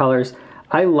different colors.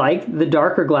 I like the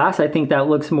darker glass. I think that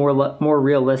looks more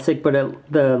realistic, but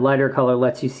the lighter color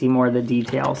lets you see more of the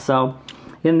details. So,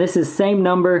 and this is same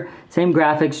number, same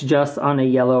graphics, just on a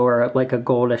yellow or like a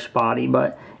goldish body,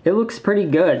 but it looks pretty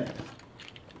good.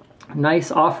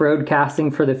 Nice off-road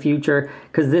casting for the future,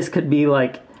 because this could be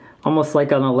like almost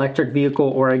like an electric vehicle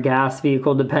or a gas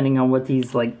vehicle, depending on what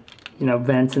these, like, you know,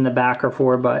 vents in the back are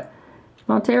for, but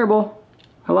not terrible.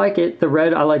 I like it. The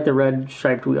red, I like the red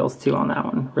striped wheels too on that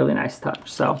one. Really nice touch.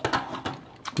 So,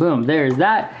 boom, there's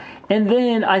that. And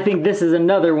then I think this is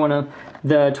another one of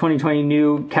the 2020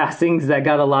 new castings that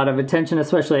got a lot of attention,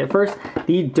 especially at first,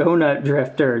 the Donut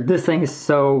Drifter. This thing is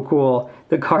so cool.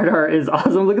 The card art is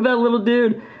awesome. Look at that little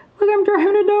dude. Look, I'm driving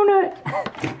a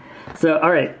donut. So,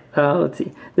 all right, let's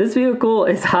see. This vehicle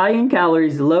is high in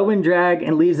calories, low in drag,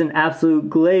 and leaves an absolute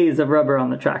glaze of rubber on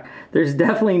the track. There's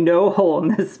definitely no hole in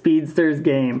this Speedster's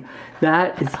game.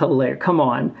 That is hilarious. Come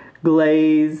on.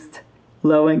 Glazed,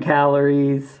 low in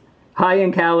calories, high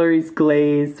in calories,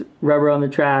 glazed, rubber on the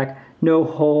track, no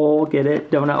hole, get it?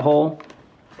 Donut hole.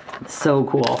 So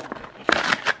cool.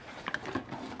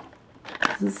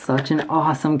 This is such an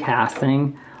awesome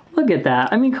casting. Look at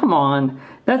that. I mean, come on.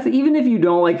 That's, even if you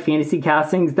don't like fantasy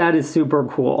castings, that is super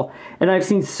cool. And I've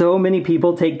seen so many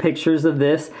people take pictures of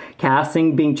this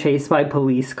casting being chased by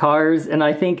police cars. And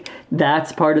I think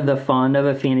that's part of the fun of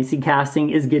a fantasy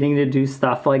casting, is getting to do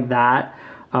stuff like that.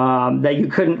 That you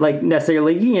couldn't like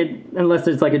necessarily, unless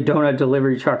there's like a donut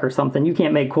delivery truck or something, you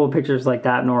can't make cool pictures like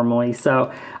that normally.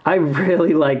 So I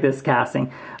really like this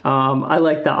casting. I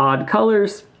like the odd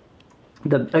colors.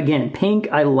 Again, pink,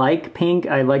 I like pink.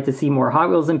 I like to see more Hot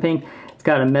Wheels in pink. It's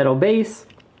got a metal base,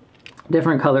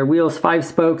 different color wheels, 5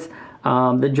 spokes.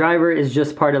 The driver is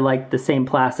just part of like the same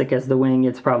plastic as the wing.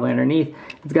 It's probably underneath.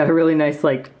 It's got a really nice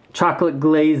like chocolate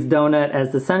glazed donut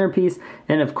as the centerpiece.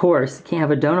 And of course, you can't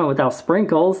have a donut without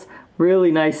sprinkles.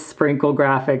 Really nice sprinkle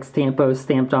graphics, tampos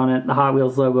stamped on it, the Hot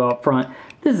Wheels logo up front.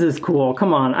 This is cool,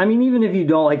 come on. I mean, even if you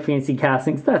don't like fancy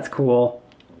castings, that's cool.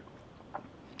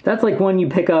 That's like one you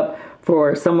pick up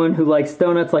for someone who likes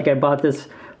donuts. Like I bought this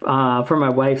for my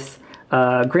wife's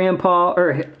grandpa,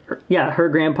 or her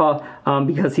grandpa,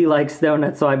 because he likes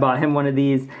donuts, so I bought him one of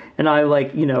these. And I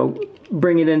like, you know,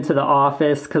 bring it into the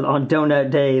office because on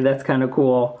donut day, that's kind of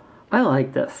cool. I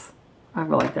like this. I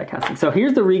like that casting. So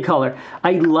here's the recolor.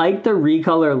 I like the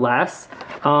recolor less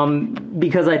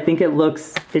because I think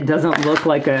it doesn't look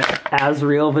like as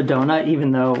real of a donut,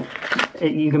 even though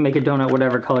you can make a donut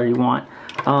whatever color you want.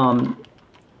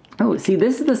 Oh, see,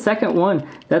 this is the second one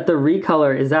that the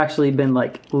recolor has actually been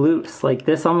like loose. Like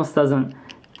this almost doesn't,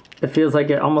 it feels like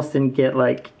it almost didn't get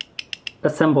like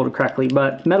assembled correctly.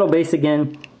 But metal base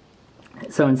again.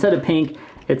 So instead of pink,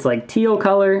 it's like teal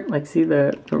color. Like see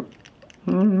the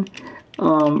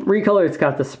recolor, it's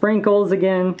got the sprinkles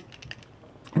again.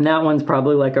 And that one's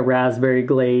probably like a raspberry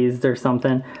glazed or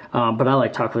something. But I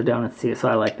like chocolate donuts too, so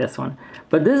I like this one.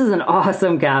 But this is an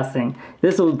awesome casting.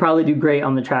 This will probably do great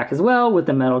on the track as well with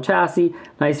the metal chassis.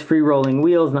 Nice free rolling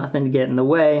wheels, nothing to get in the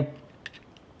way.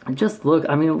 And just look,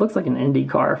 I mean, it looks like an Indy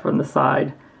car from the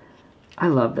side. I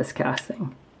love this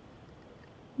casting.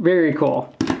 Very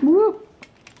cool. Whoop.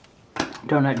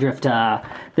 Donut Drift.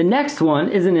 The next one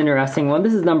is an interesting one.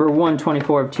 This is number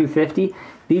 124 of 250.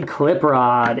 The clip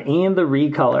rod and the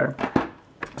recolor.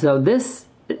 So this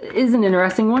is an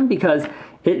interesting one because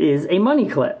it is a money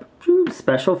clip.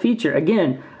 Special feature.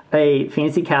 Again, a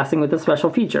fancy casting with a special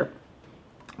feature.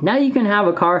 Now you can have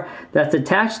a car that's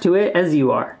attached to it as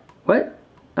you are. What?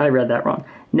 I read that wrong.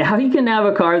 Now you can have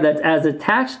a car that's as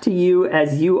attached to you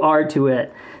as you are to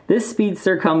it. This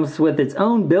Speedster comes with its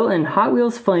own built-in Hot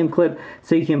Wheels flame clip,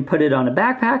 so you can put it on a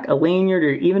backpack, a lanyard,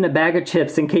 or even a bag of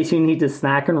chips in case you need to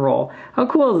snack and roll. How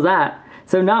cool is that?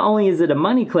 So not only is it a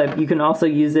money clip, you can also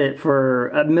use it for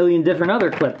a million different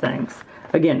other clip things.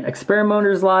 Again,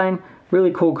 experimenters line,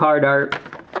 really cool card art.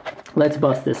 Let's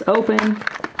bust this open.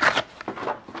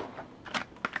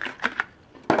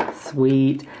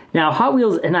 Sweet. Now Hot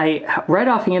Wheels, and right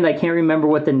offhand I can't remember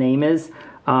what the name is,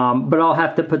 but I'll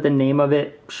have to put the name of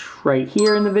it right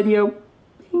here in the video.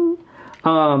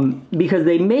 Because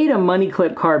they made a money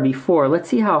clip car before. Let's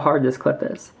see how hard this clip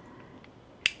is.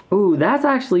 Ooh, that's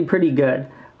actually pretty good.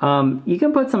 You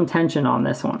can put some tension on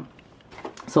this one.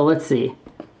 So let's see.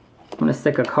 I'm gonna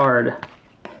stick a card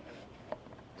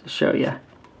to show you.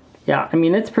 Yeah, I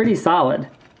mean, it's pretty solid.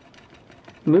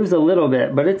 It moves a little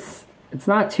bit, but it's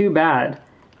not too bad.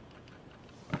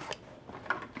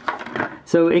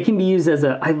 So it can be used as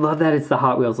a, I love that it's the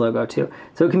Hot Wheels logo too.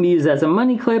 So it can be used as a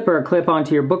money clip or a clip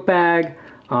onto your book bag.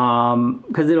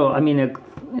 Because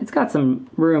it's got some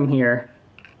room here.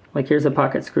 Like here's a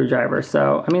pocket screwdriver.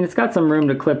 So, I mean, it's got some room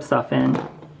to clip stuff in.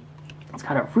 It's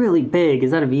got a really big,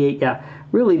 is that a V8? Yeah,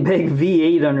 really big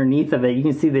V8 underneath of it. You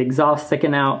can see the exhaust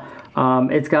sticking out.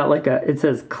 It's got like it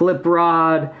says clip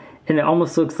rod, and it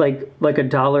almost looks like a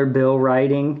dollar bill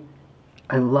writing.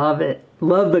 I love it.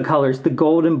 Love the colors. The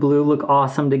gold and blue look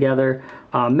awesome together.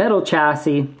 Metal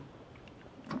chassis.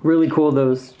 Really cool,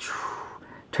 those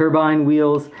turbine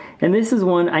wheels. And this is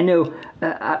one, I know,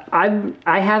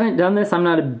 I haven't done this. I'm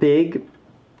not a big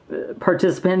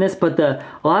participant in this, but a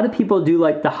lot of people do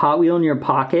like the Hot Wheel in your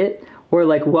pocket, or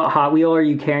like what Hot Wheel are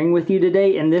you carrying with you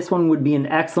today? And this one would be an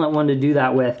excellent one to do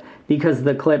that with because of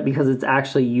the clip, because it's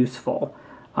actually useful.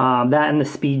 That and the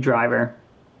speed driver.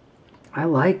 I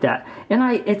like that. And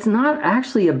it's not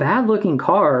actually a bad looking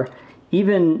car,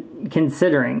 even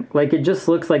considering. Like, it just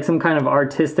looks like some kind of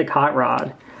artistic hot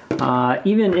rod.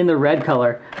 Even in the red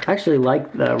color. I actually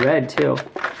like the red too.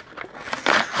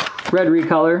 Red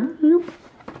recolor.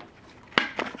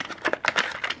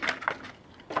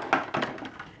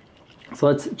 So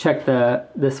let's check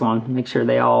this one, make sure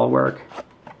they all work.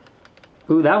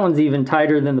 Ooh, that one's even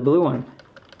tighter than the blue one.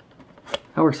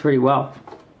 That works pretty well.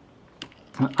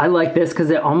 I like this because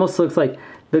it almost looks like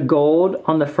the gold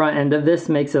on the front end of this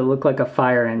makes it look like a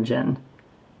fire engine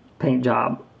paint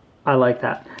job. I like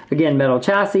that. Again, metal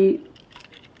chassis,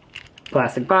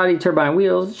 plastic body, turbine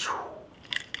wheels.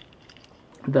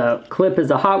 The clip is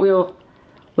a Hot Wheel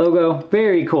logo.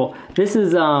 Very cool. This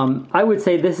is, I would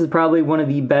say this is probably one of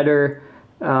the better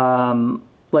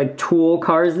like tool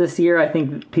cars this year. I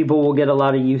think people will get a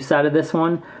lot of use out of this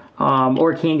one,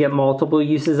 or can get multiple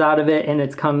uses out of it, and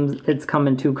it's come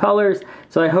in 2 colors.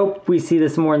 So I hope we see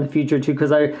this more in the future too,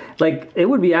 because it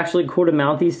would be actually cool to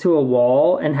mount these to a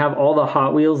wall and have all the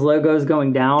Hot Wheels logos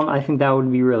going down. I think that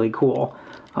would be really cool.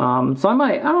 So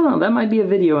I don't know, that might be a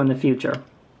video in the future.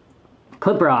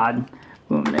 Clip rod.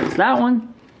 Boom, there's that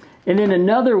one. And then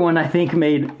another one I think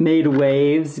made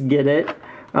waves, get it,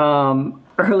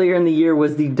 earlier in the year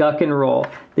was the duck and roll.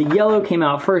 The yellow came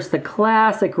out first, the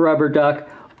classic rubber duck,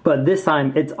 but this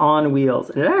time it's on wheels.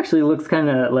 It actually looks kind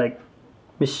of like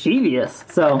mischievous.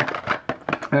 So,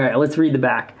 all right, let's read the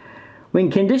back. When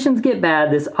conditions get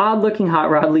bad, this odd-looking hot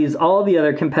rod leaves all the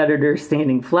other competitors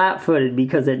standing flat-footed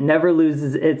because it never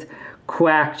loses its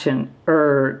traction.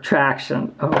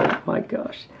 Oh my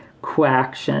gosh,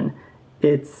 quaction.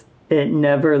 It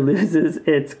never loses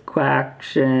its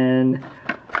quaction.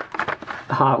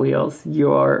 Hot Wheels,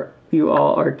 you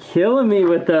all are killing me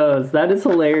with those. That is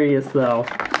hilarious, though.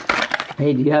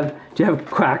 Hey, do you have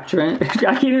quaction? I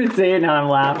can't even say it now. I'm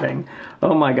laughing.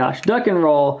 Oh my gosh, duck and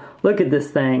roll. Look at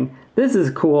this thing. This is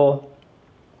cool.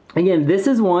 Again, this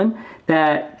is one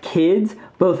that kids,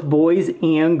 both boys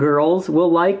and girls,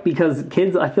 will like, because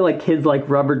I feel like kids like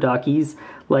rubber duckies.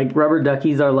 Like, rubber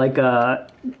duckies are like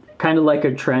kind of like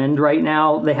a trend right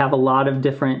now. They have a lot of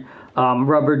different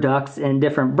rubber ducks in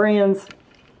different brands.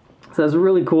 So it's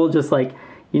really cool, just like,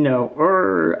 you know,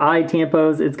 eye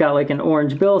tampos. It's got like an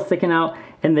orange bill sticking out,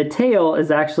 and the tail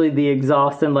is actually the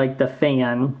exhaust and like the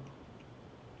fan.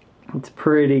 It's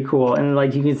pretty cool. And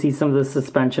like you can see some of the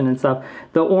suspension and stuff.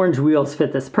 The orange wheels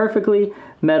fit this perfectly.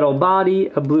 Metal body,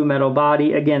 a blue metal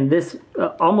body. Again, this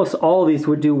almost all of these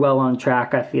would do well on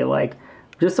track, I feel like.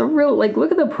 Just a real, like,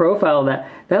 look at the profile of that.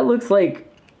 That looks like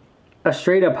a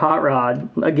straight up hot rod.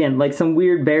 Again, like some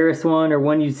weird Barris one, or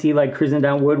one you see like cruising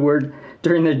down Woodward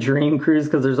during the Dream Cruise,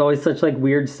 because there's always such like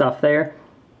weird stuff there.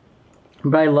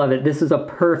 But I love it. This is a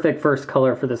perfect first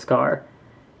color for this car.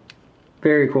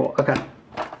 Very cool. Okay.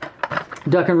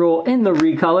 Duck and roll in the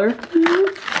recolor.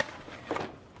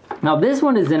 Now this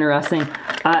one is interesting.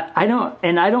 I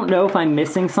don't know if I'm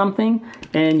missing something,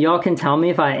 and y'all can tell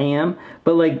me if I am,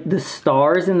 but like the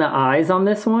stars in the eyes on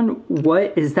this one,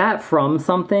 what is that from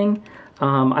something?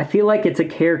 I feel like it's a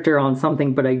character on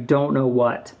something, but I don't know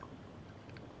what.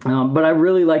 But I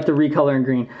really like the recolor in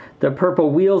green. The purple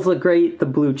wheels look great, the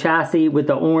blue chassis with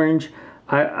the orange.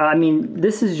 I mean,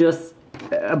 this is just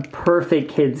a perfect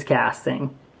kids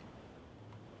casting.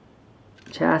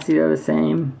 Chassis are the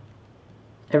same.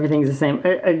 Everything's the same.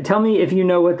 Tell me if you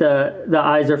know what the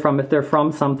eyes are from, if they're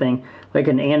from something, like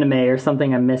an anime or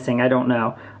something I'm missing. I don't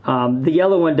know. The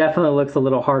yellow one definitely looks a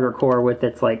little harder core with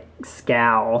its like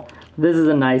scowl. This is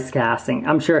a nice casting.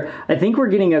 I think we're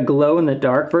getting a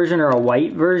glow-in-the-dark version or a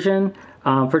white version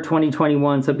for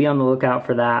 2021, so be on the lookout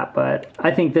for that. But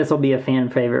I think this will be a fan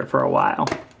favorite for a while.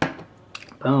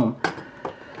 Boom.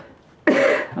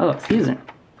 Oh, excuse me.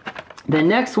 The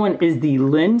next one is the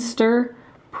Lindster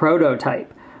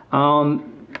Prototype.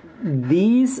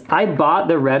 These, I bought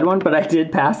the red one, but I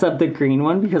did pass up the green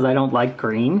one because I don't like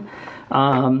green.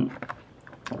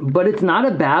 But it's not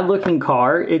a bad looking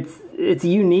car. It's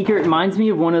unique. It reminds me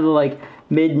of one of the like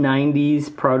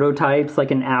mid-90s prototypes,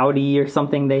 like an Audi or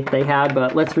something they had,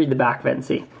 but let's read the back of it and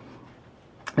see.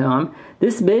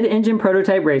 This mid-engine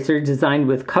prototype racer designed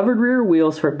with covered rear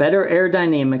wheels for better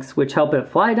aerodynamics, which help it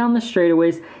fly down the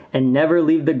straightaways and never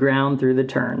leave the ground through the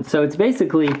turns. So it's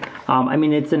basically, I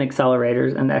mean, it's an accelerator,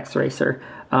 an X-Racer.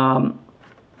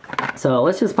 So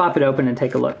let's just pop it open and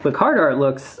take a look. The card art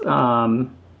looks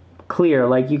clear,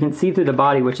 like you can see through the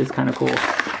body, which is kind of cool.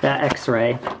 That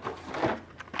X-ray.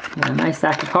 A nice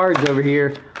stack of cards over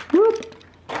here. Whoop!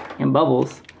 And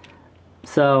bubbles.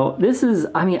 So this is,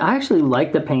 I mean, I actually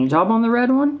like the paint job on the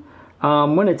red one.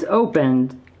 When it's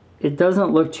opened, it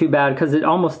doesn't look too bad because it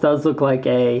almost does look like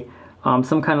a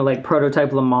some kind of like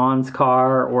prototype Le Mans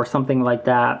car or something like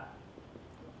that.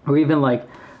 Or even like,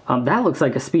 that looks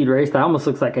like a speed race. That almost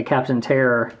looks like a Captain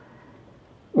Terror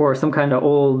or some kind of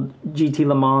old GT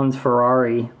Le Mans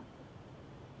Ferrari.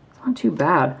 It's not too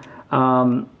bad.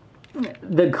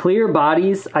 The clear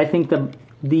bodies, I think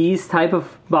these type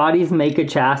of bodies make a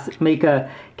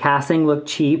casting look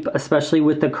cheap, especially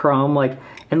with the chrome. Like,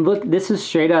 and look, this is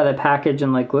straight out of the package,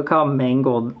 and like, look how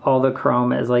mangled all the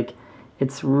chrome is. Like,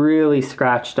 it's really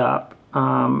scratched up.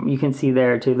 You can see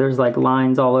there too. There's like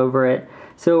lines all over it.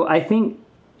 So I think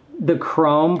the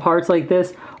chrome parts like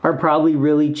this are probably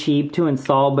really cheap to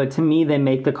install, but to me, they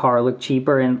make the car look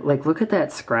cheaper. And like, look at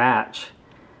that scratch.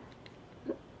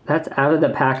 That's out of the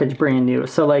package brand new.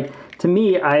 So like, to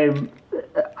me, I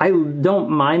don't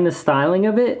mind the styling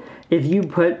of it. If you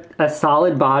put a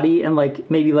solid body and like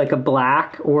maybe like a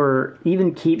black, or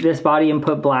even keep this body and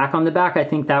put black on the back, I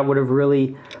think that would have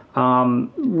really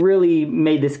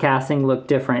made this casting look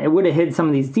different. It would have hid some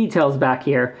of these details back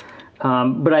here,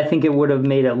 but I think it would have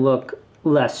made it look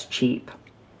less cheap.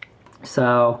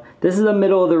 So this is a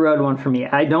middle of the road one for me.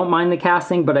 I don't mind the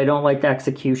casting, but I don't like the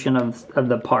execution of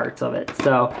the parts of it.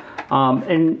 So,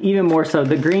 and even more so,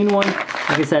 the green one,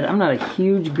 like I said, I'm not a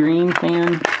huge green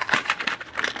fan.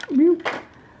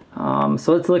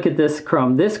 So let's look at this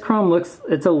chrome. This chrome looks,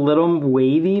 it's a little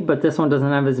wavy, but this one doesn't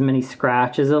have as many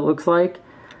scratches, it looks like.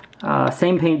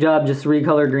 Same paint job, just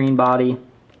recolor green body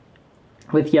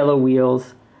with yellow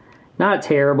wheels. Not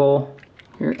terrible.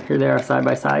 Here they are side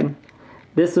by side.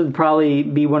 This would probably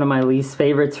be one of my least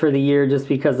favorites for the year, just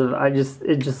because of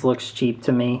it just looks cheap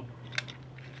to me.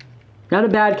 Not a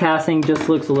bad casting, just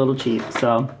looks a little cheap.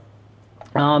 So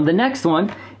the next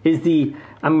one is the,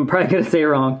 I'm probably gonna say it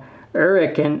wrong,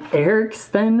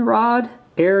 Erikenstein Rod.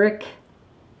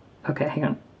 Okay, hang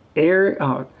on.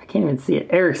 Oh, I can't even see it.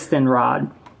 Erikenstein Rod.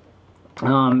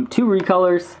 Two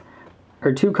recolors,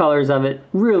 or two colors of it.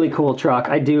 Really cool truck.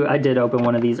 I did open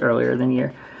one of these earlier than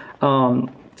year.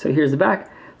 So here's the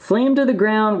back. Slammed to the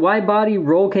ground, wide body,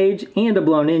 roll cage, and a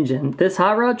blown engine. This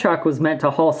hot rod truck was meant to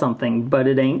haul something, but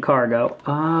it ain't cargo.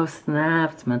 Oh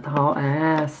snap, it's meant to haul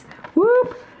ass.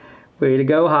 Whoop! Way to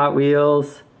go, Hot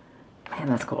Wheels. Man,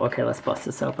 that's cool. Okay, let's bust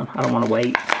this open. I don't want to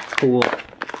wait. Cool.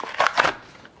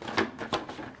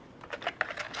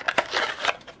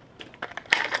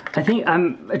 I think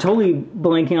I'm totally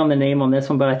blanking on the name on this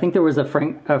one, but I think there was a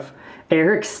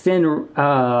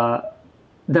Erikenstein,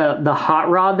 the hot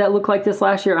rod that looked like this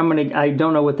last year. I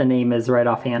don't know what the name is right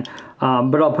offhand,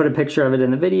 but I'll put a picture of it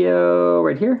in the video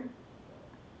right here.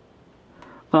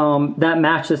 That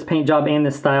matched this paint job and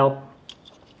this style.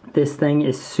 This thing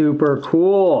is super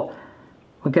cool.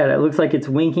 Look at it. It looks like it's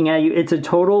winking at you. It's a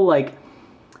total, like,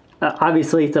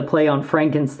 obviously it's a play on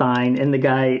Frankenstein, and the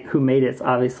guy who made it's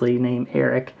obviously named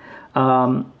Eric.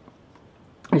 I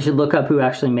should look up who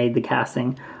actually made the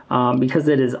casting, because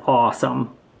it is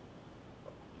awesome.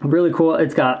 Really cool.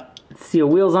 It's got steel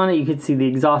wheels on it. You can see the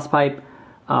exhaust pipe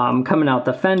coming out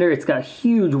the fender. It's got a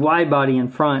huge wide body in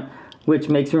front, which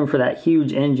makes room for that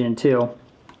huge engine too.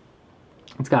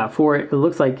 It's got it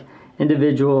looks like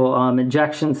individual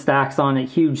injection stacks on it,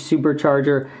 huge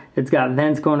supercharger. It's got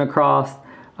vents going across.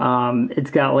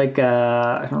 It's got like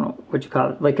a, I don't know what you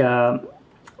call it, like a,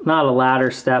 not a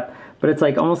ladder step, but it's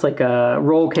like almost like a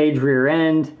roll cage rear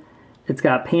end. It's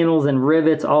got panels and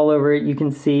rivets all over it. You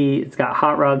can see it's got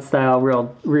hot rod style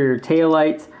rear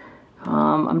taillights.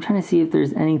 I'm trying to see if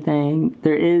there's anything.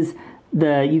 There is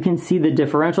you can see the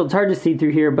differential. It's hard to see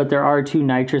through here, but there are two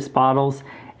nitrous bottles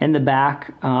in the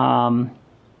back. And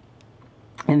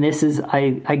this is,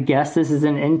 I guess this is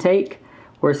an intake,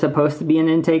 or supposed to be an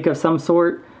intake of some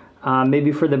sort.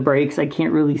 Maybe for the brakes. I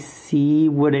can't really see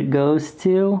what it goes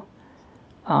to.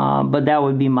 But that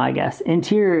would be my guess. The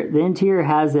interior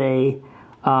has a,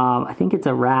 I think it's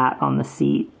a rat on the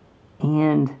seat,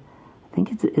 and I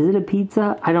think is it a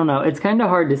pizza? I don't know. It's kind of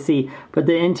hard to see, but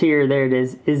the interior, there it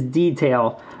is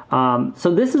detail.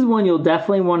 So this is one you'll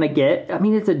definitely want to get. I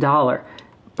mean, it's $1.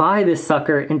 Buy this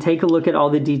sucker and take a look at all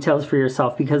the details for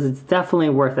yourself, because it's definitely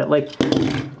worth it. Like,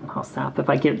 I'll stop if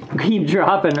I keep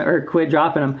dropping or quit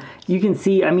dropping them. You can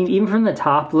see, I mean, even from the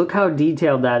top, look how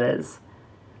detailed that is.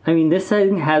 I mean, this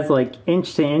thing has like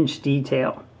inch-to-inch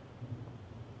detail.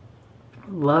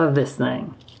 Love this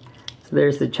thing. So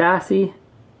there's the chassis.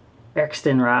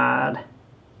 Erikenstein Rod.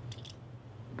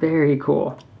 Very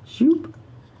cool. Shoop.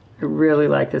 I really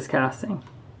like this casting.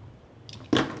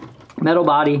 Metal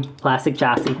body, plastic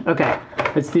chassis. Okay,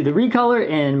 let's do the recolor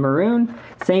in maroon.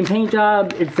 Same paint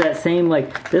job. It's that same,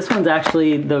 like, this one's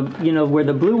actually the, you know, where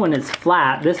the blue one is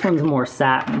flat, this one's more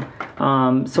satin.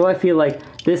 So I feel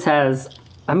like this has,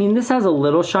 I mean, this has a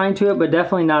little shine to it, but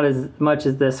definitely not as much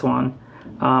as this one.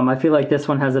 I feel like this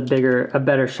one has a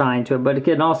better shine to it, but it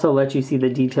can also let you see the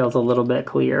details a little bit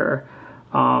clearer.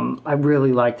 I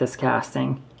really like this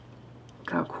casting.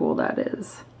 Look how cool that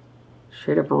is.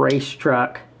 Straight up race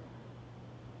truck.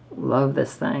 Love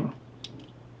this thing.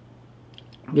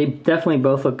 They definitely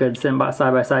both look good side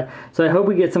by side. So I hope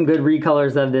we get some good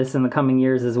recolors of this in the coming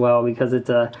years as well, because it's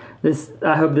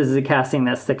I hope this is a casting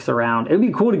that sticks around. It would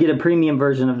be cool to get a premium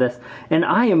version of this. And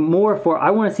I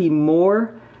want to see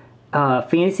more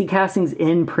fantasy castings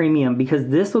in premium, because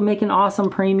this would make an awesome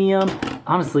premium.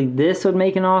 Honestly, this would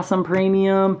make an awesome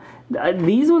premium.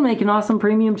 These would make an awesome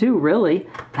premium too, really.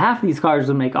 Half these cars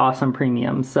would make awesome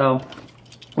premiums. So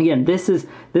again, this is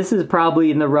probably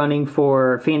in the running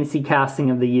for fantasy casting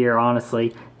of the year,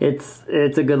 honestly. It's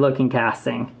a good looking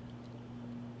casting.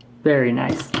 Very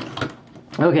nice.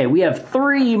 Okay, we have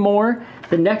 3 more.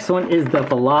 The next one is the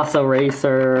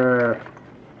Veloci-racer.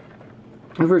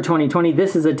 For 2020,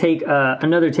 this is a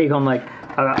another take on like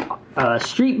a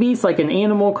street beast, like an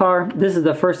animal car. This is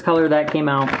the first color that came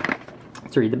out.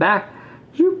 Let's read the back.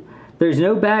 There's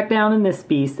no back down in this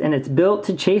beast, and it's built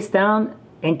to chase down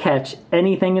and catch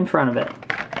anything in front of it.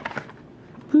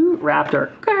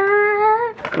 Raptor.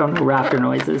 I don't know raptor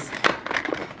noises.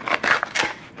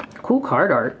 Cool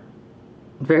card art.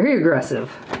 Very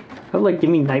aggressive. That would like give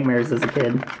me nightmares as a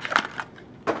kid.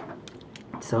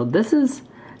 So this is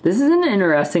an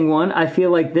interesting one. I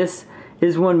feel like this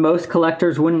is one most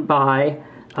collectors wouldn't buy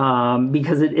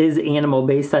because it is animal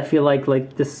based. I feel like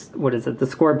this, what is it, the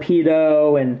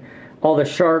Scorpedo and all the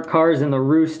shark cars and the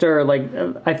rooster. Like,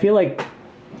 I feel like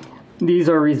these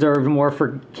are reserved more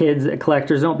for kids.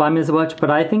 Collectors don't buy them as much, but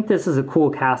I think this is a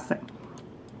cool casting.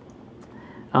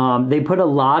 They put a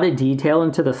lot of detail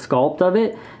into the sculpt of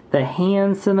it. The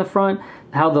hands in the front,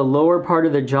 how the lower part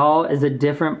of the jaw is a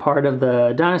different part of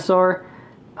the dinosaur.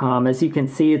 As you can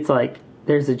see, it's like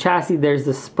there's the chassis, there's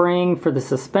the spring for the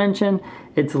suspension.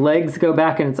 Its legs go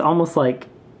back, and it's almost like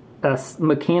a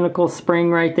mechanical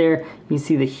spring right there. You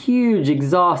see the huge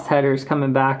exhaust headers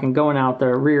coming back and going out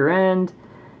the rear end.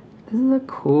 This is a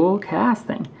cool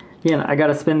casting. Again, I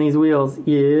gotta spin these wheels.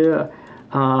 Yeah.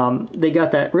 They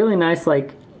got that really nice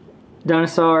like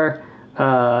dinosaur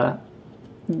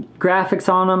graphics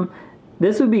on them.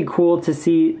 This would be cool to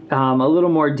see a little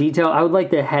more detail. I would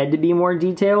like the head to be more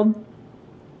detailed.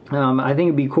 I think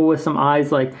it'd be cool with some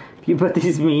eyes, like if you put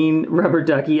these mean rubber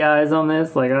ducky eyes on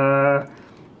this, like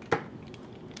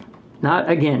not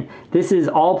again. This is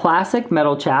all plastic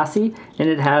metal chassis, and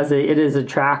it is a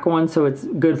track one, so it's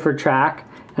good for track.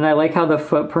 And I like how the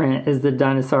footprint is the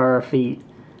dinosaur feet,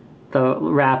 the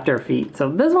raptor feet. So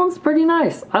this one's pretty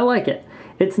nice. I like it.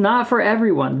 It's not for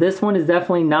everyone. This one is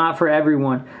definitely not for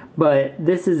everyone, but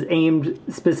this is aimed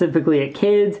specifically at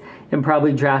kids and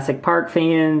probably Jurassic Park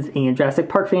fans and Jurassic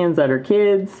Park fans that are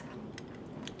kids,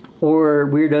 or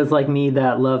weirdos like me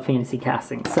that love fantasy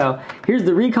casting. So here's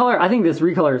the recolor. I think this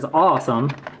recolor is awesome.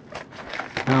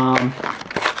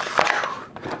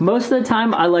 Most of the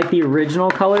time I like the original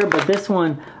color, but this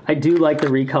one I do like the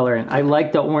recolor. And I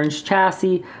like the orange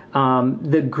chassis,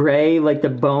 the gray, like the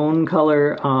bone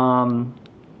color,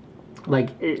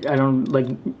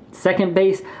 second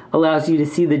base allows you to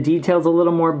see the details a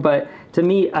little more, but to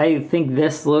me I think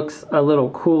this looks a little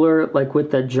cooler, like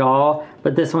with the jaw,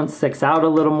 but this one sticks out a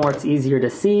little more. It's easier to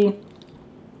see,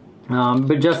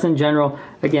 but just in general,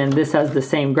 again, this has the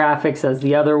same graphics as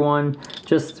the other one.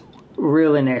 Just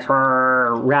really nice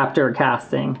raptor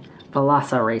casting.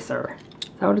 Veloci-racer, is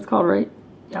that what it's called, right?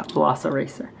 Yeah,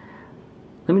 Veloci-racer.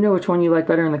 Let me know which one you like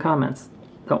better in the comments,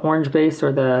 the orange base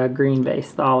or the green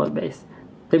base, the olive base.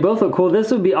 They both look cool.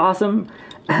 This would be awesome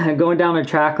going down a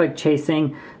track, like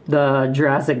chasing the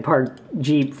Jurassic Park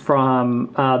Jeep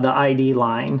from the ID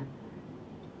line.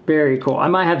 Very cool. I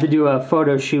might have to do a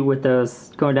photo shoot with those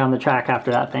going down the track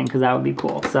after that thing, because that would be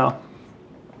cool. So,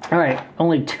 all right,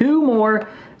 only 2 more.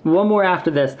 One more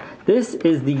after this. This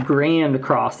is the Grand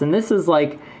Cross, and this is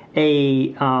like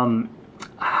a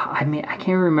I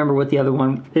can't remember what the other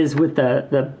one is with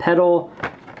the pedal.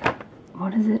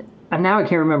 What is it? Now I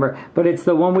can't remember, but it's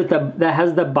the one with that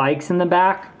has the bikes in the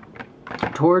back.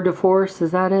 Tour de Force,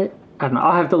 is that it? I don't know.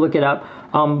 I'll have to look it up.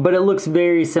 But it looks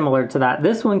very similar to that.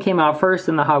 This one came out first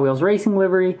in the Hot Wheels Racing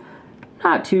livery.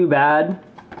 Not too bad.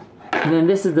 And then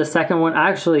this is the second one.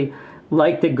 Actually,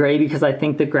 like the gray because I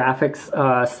think the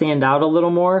graphics stand out a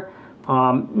little more.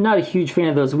 Not a huge fan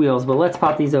of those wheels, but let's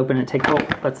pop these open and take a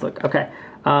look. Let's look. Okay.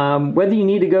 Whether you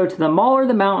need to go to the mall or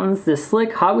the mountains, this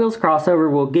slick Hot Wheels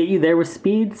crossover will get you there with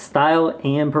speed, style,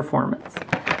 and performance.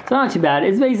 So not too bad.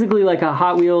 It's basically like a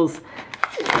Hot Wheels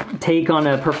take on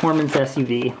a performance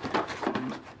SUV.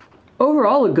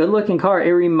 Overall, a good looking car. It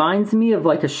reminds me of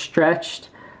like a stretched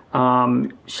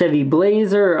Chevy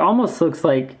Blazer. It almost looks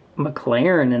like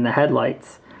McLaren in the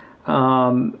headlights.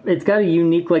 It's got a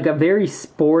unique, like a very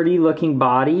sporty looking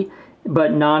body,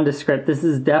 but nondescript. This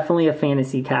is definitely a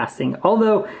fantasy casting.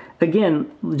 Although,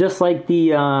 again, just like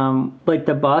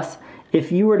the bus,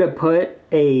 if you were to put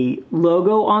a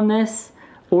logo on this,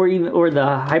 or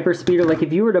the Hyperspeeder, like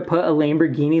if you were to put a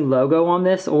Lamborghini logo on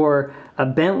this, or a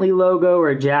Bentley logo, or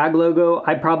a Jag logo,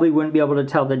 I probably wouldn't be able to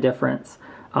tell the difference.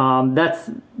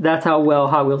 That's how well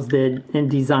Hot Wheels did in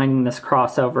designing this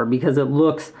crossover, because it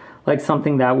looks like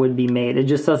something that would be made. It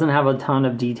just doesn't have a ton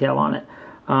of detail on it.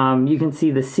 You can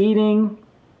see the seating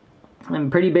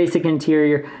and pretty basic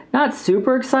interior. Not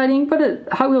super exciting, but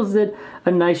Hot Wheels did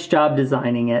a nice job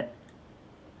designing it.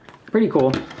 Pretty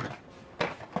cool.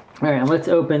 All right, let's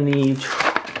open the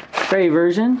tray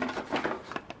version.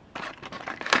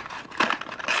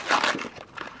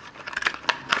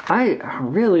 I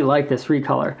really like this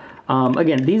recolor.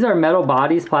 Again, these are metal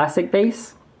bodies, plastic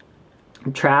base,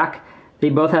 track. They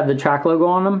both have the track logo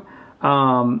on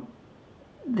them.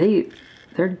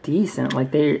 They're decent.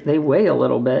 Like they weigh a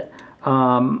little bit.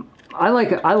 I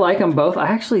like them both. I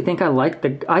actually think I like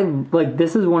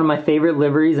this is one of my favorite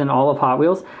liveries in all of Hot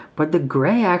Wheels, but the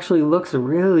gray actually looks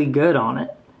really good on it.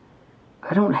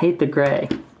 I don't hate the gray.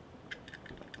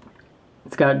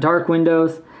 It's got dark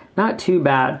windows. Not too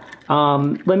bad.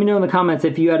 Let me know in the comments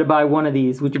if you had to buy one of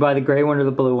these. Would you buy the gray one or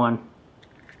the blue one?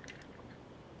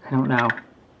 I don't know.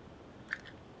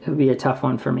 It would be a tough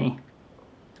one for me.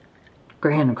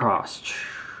 Grand Cross.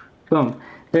 Boom.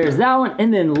 There's that one.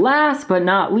 And then last but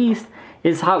not least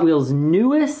is Hot Wheels'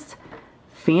 newest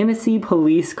fantasy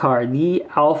police car, the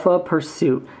Alpha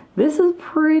Pursuit. This is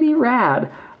pretty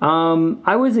rad.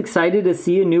 I was excited to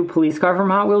see a new police car from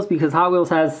Hot Wheels because Hot Wheels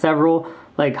has several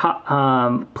like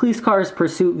police cars,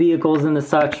 pursuit vehicles, and the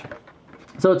such.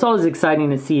 So it's always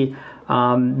exciting to see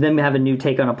them have a new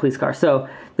take on a police car. So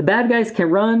the bad guys can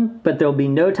run, but there'll be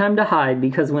no time to hide,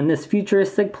 because when this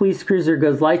futuristic police cruiser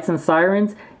goes lights and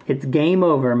sirens, it's game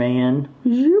over, man.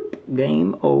 Zoop,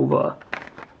 game over.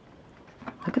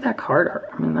 Look at that card art.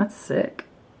 I mean, that's sick.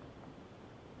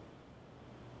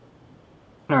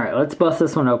 All right, let's bust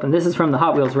this one open. This is from the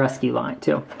Hot Wheels Rescue line,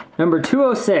 too. Number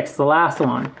 206, the last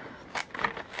one.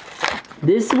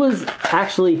 This was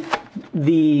actually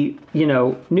the,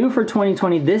 new for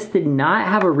 2020. This did not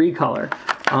have a recolor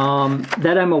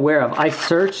that I'm aware of. I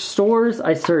searched stores,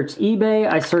 I searched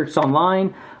eBay, I searched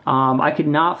online. I could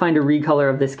not find a recolor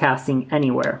of this casting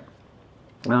anywhere.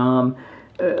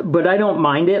 But I don't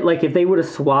mind it. Like if they would have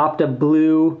swapped a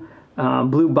blue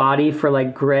body for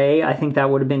like gray, I think that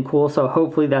would have been cool. So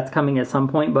hopefully that's coming at some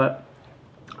point, but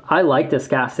I like this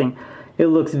casting. It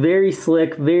looks very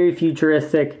slick, very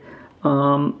futuristic.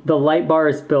 The light bar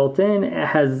is built in. It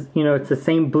has, it's the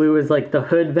same blue as like the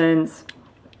hood vents.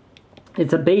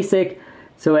 It's a basic,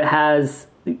 so it has,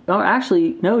 oh,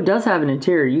 actually, no, it does have an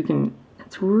interior.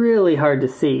 It's really hard to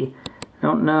see. I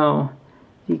don't know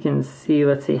if you can see.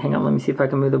 Let's see, hang on, let me see if I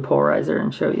can move the polarizer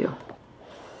and show you.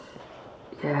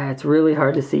 Yeah, it's really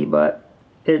hard to see, but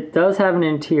it does have an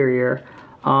interior.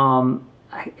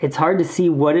 It's hard to see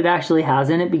what it actually has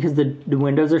in it because the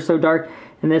windows are so dark.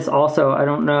 And this also, I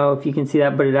don't know if you can see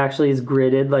that, but it actually is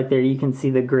gridded. Like there you can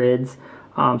see the grids.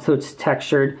 So it's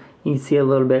textured. You can see a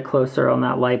little bit closer on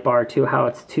that light bar too, how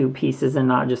it's two pieces and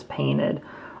not just painted.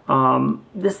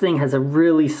 This thing has a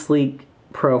really sleek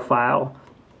profile.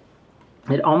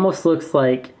 It almost looks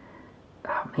like,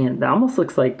 oh man, that almost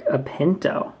looks like a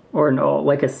Pinto, or no,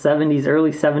 like a 70s,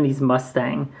 early 70s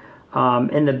Mustang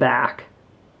in the back.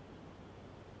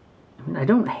 I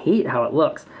don't hate how it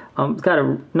looks. It's got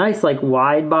a nice like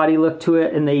wide body look to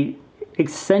it, and they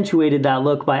accentuated that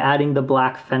look by adding the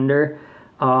black fender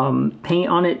paint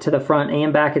on it to the front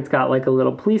and back. It's got like a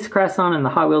little police crest on and the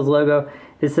Hot Wheels logo.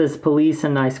 It says police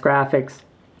and nice graphics.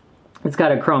 It's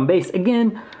got a chrome base.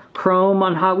 Again, chrome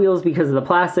on Hot Wheels because of the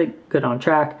plastic, good on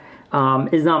track,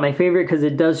 is not my favorite because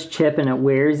it does chip and it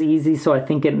wears easy, so I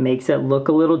think it makes it look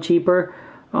a little cheaper.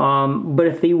 But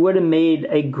if they would have made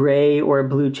a gray or a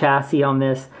blue chassis on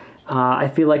this, I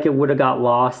feel like it would have got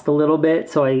lost a little bit,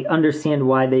 so I understand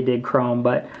why they did chrome.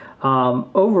 But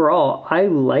overall, I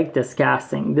like this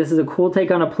casting. This is a cool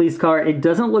take on a police car. It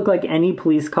doesn't look like any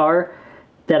police car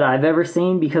that I've ever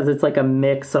seen because it's like a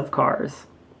mix of cars.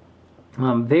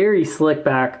 Very slick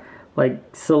back, like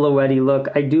silhouette-y look.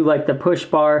 I do like the push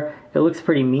bar. It looks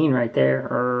pretty mean right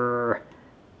there.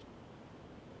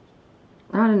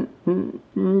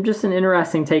 Just an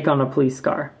interesting take on a police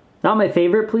car. Not my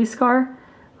favorite police car,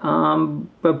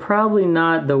 but probably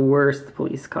not the worst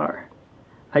police car.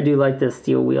 I do like the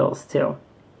steel wheels too.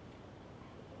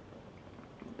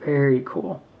 Very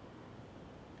cool.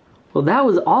 Well, that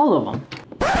was all of them.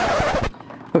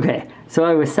 Okay, so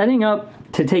I was setting up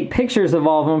to take pictures of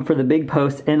all of them for the big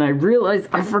post, and I realized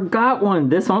I forgot one.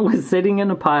 This one was sitting in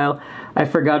a pile I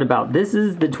forgot about. This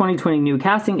is the 2020 new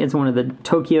casting. It's one of the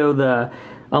the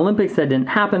Olympics that didn't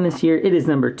happen this year. It is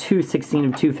number 216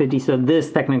 of 250, so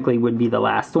this technically would be the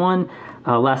last one.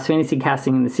 Last fantasy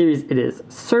casting in the series. It is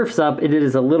Surf's Up. It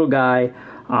is a little guy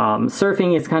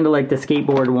surfing. It's kind of like the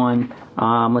skateboard one.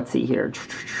 Let's see here.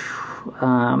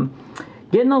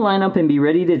 Get in the lineup and be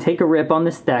ready to take a rip on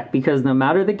this deck because no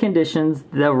matter the conditions,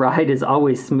 the ride is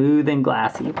always smooth and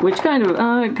glassy. Which kind of,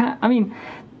 I mean,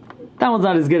 that one's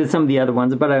not as good as some of the other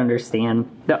ones, but I understand.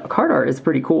 The card art is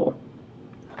pretty cool.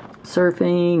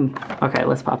 Surfing. Okay,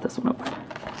 let's pop this one open.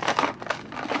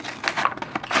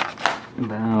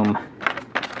 Boom.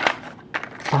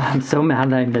 Oh, I'm so mad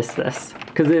that I missed this.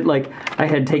 Because I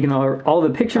had taken all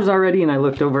the pictures already and I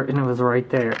looked over and it was right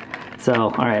there. So,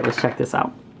 alright, let's check this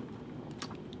out.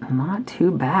 Not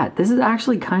too bad. This is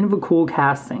actually kind of a cool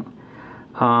casting.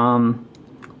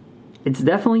 It's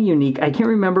definitely unique. I can't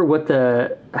remember what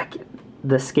the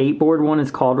skateboard one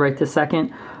is called right this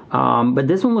second. But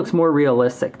this one looks more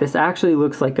realistic. This actually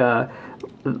looks like that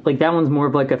one's more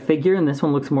of like a figure, and this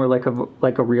one looks more like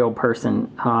a real person.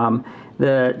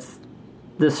 The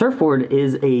surfboard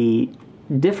is a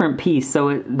different piece,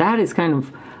 so that is kind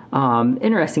of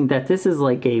interesting that this is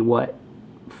like a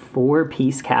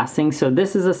 4-piece casting. So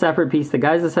this is a separate piece, the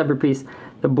guy's a separate piece,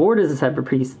 the board is a separate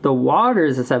piece, the water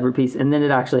is a separate piece, and then it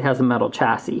actually has a metal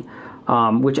chassis,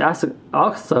 which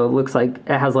also looks like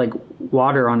it has like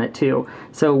water on it too.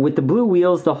 So with the blue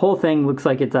wheels, the whole thing looks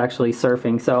like it's actually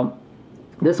surfing. So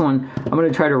this one, I'm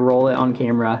going to try to roll it on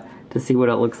camera to see what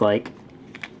it looks like.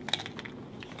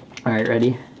 Alright,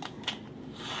 ready?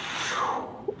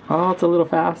 Oh, it's a little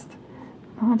fast.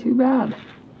 Not too bad.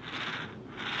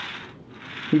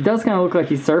 He does kind of look like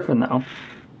he's surfing though.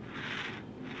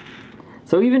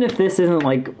 So even if this isn't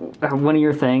like one of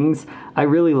your things, I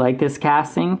really like this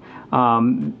casting.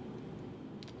 So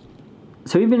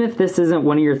even if this isn't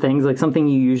one of your things, like something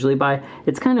you usually buy,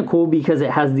 it's kind of cool because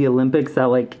it has the Olympics that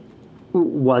like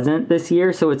wasn't this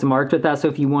year, so it's marked with that. So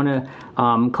if you want to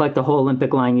collect the whole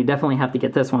Olympic line, you definitely have to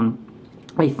get this one.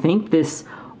 I think this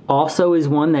also is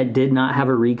one that did not have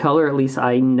a recolor. At least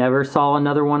I never saw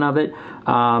another one of it.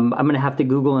 I'm going to have to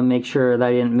Google and make sure that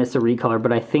I didn't miss a recolor,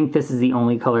 but I think this is the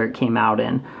only color it came out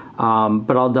in.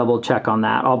 But I'll double check on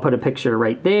that. I'll put a picture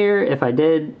right there if I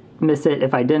did miss it.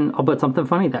 If I didn't, I'll put something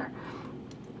funny there.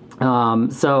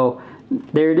 So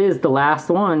there it is, the last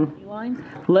one.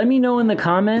 Let me know in the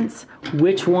comments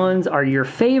which ones are your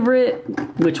favorite,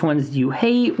 which ones do you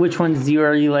hate, which ones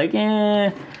are you like,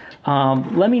 eh.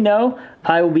 Let me know.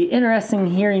 I will be interested in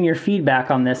hearing your feedback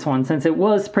on this one since it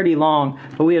was pretty long,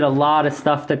 but we had a lot of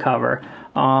stuff to cover.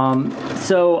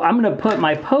 So I'm going to put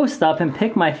my post up and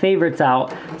pick my favorites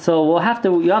out. So you'll have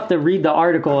to read the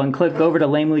article and click over to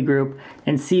Lamley Group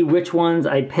and see which ones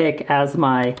I pick as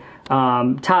my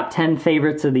top 10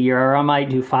 favorites of the year, or I might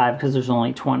do 5 because there's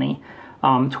only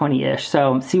 20-ish.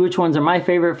 So see which ones are my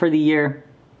favorite for the year.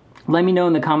 Let me know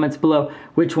in the comments below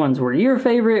which ones were your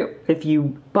favorite. If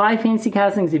you buy fantasy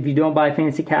castings, if you don't buy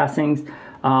fantasy castings,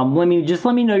 let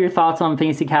me know your thoughts on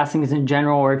fantasy castings in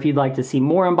general, or if you'd like to see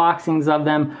more unboxings of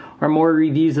them or more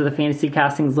reviews of the fantasy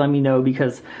castings, let me know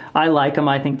because I like them.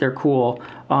 I think they're cool.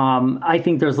 I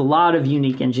think there's a lot of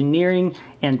unique engineering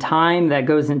and time that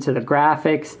goes into the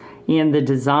graphics and the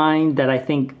design that I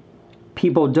think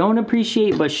people don't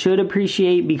appreciate but should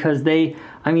appreciate because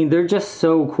they're just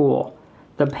so cool.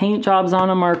 The paint jobs on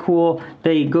them are cool.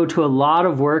 They go to a lot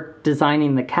of work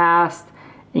designing the cast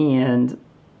and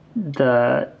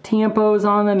the tampos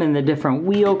on them and the different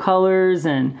wheel colors,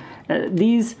 and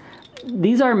these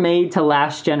are made to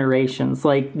last generations.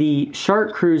 Like the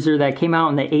Shark Cruiser that came out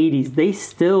in the 80s, they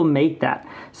still make that.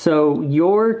 So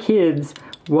your kids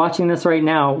watching this right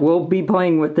now will be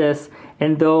playing with this,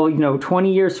 and they'll,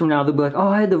 20 years from now, they'll be like, oh,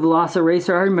 I had the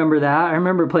Veloci-racer, I remember that, I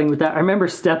remember playing with that, I remember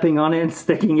stepping on it and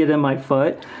sticking it in my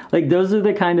foot. Like, those are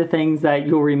the kind of things that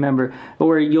you'll remember.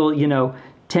 Or you'll,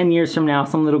 10 years from now,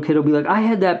 some little kid will be like, I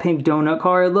had that pink donut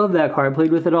car, I love that car, I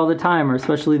played with it all the time, or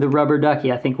especially the rubber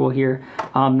ducky. I think we'll hear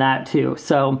that too.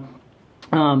 So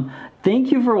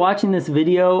Thank you for watching this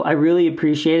video. I really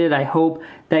appreciate it. I hope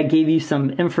that gave you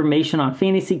some information on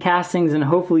fantasy castings and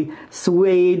hopefully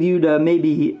swayed you to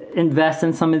maybe invest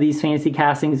in some of these fantasy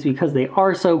castings because they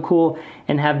are so cool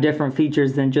and have different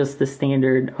features than just the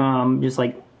standard, just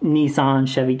like Nissan,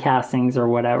 Chevy castings or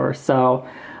whatever. So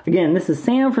again, this is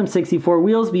Sam from 64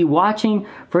 Wheels. Be watching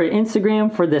for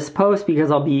Instagram for this post because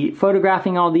I'll be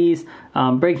photographing all these,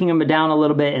 breaking them down a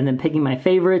little bit and then picking my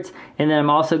favorites. And then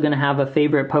I'm also going to have a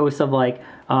favorite post of like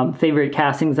favorite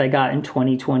castings I got in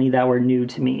 2020 that were new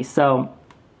to me. So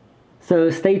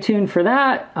stay tuned for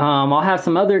that. I'll have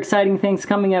some other exciting things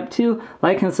coming up too.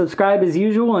 Like and subscribe as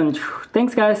usual, and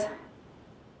thanks guys.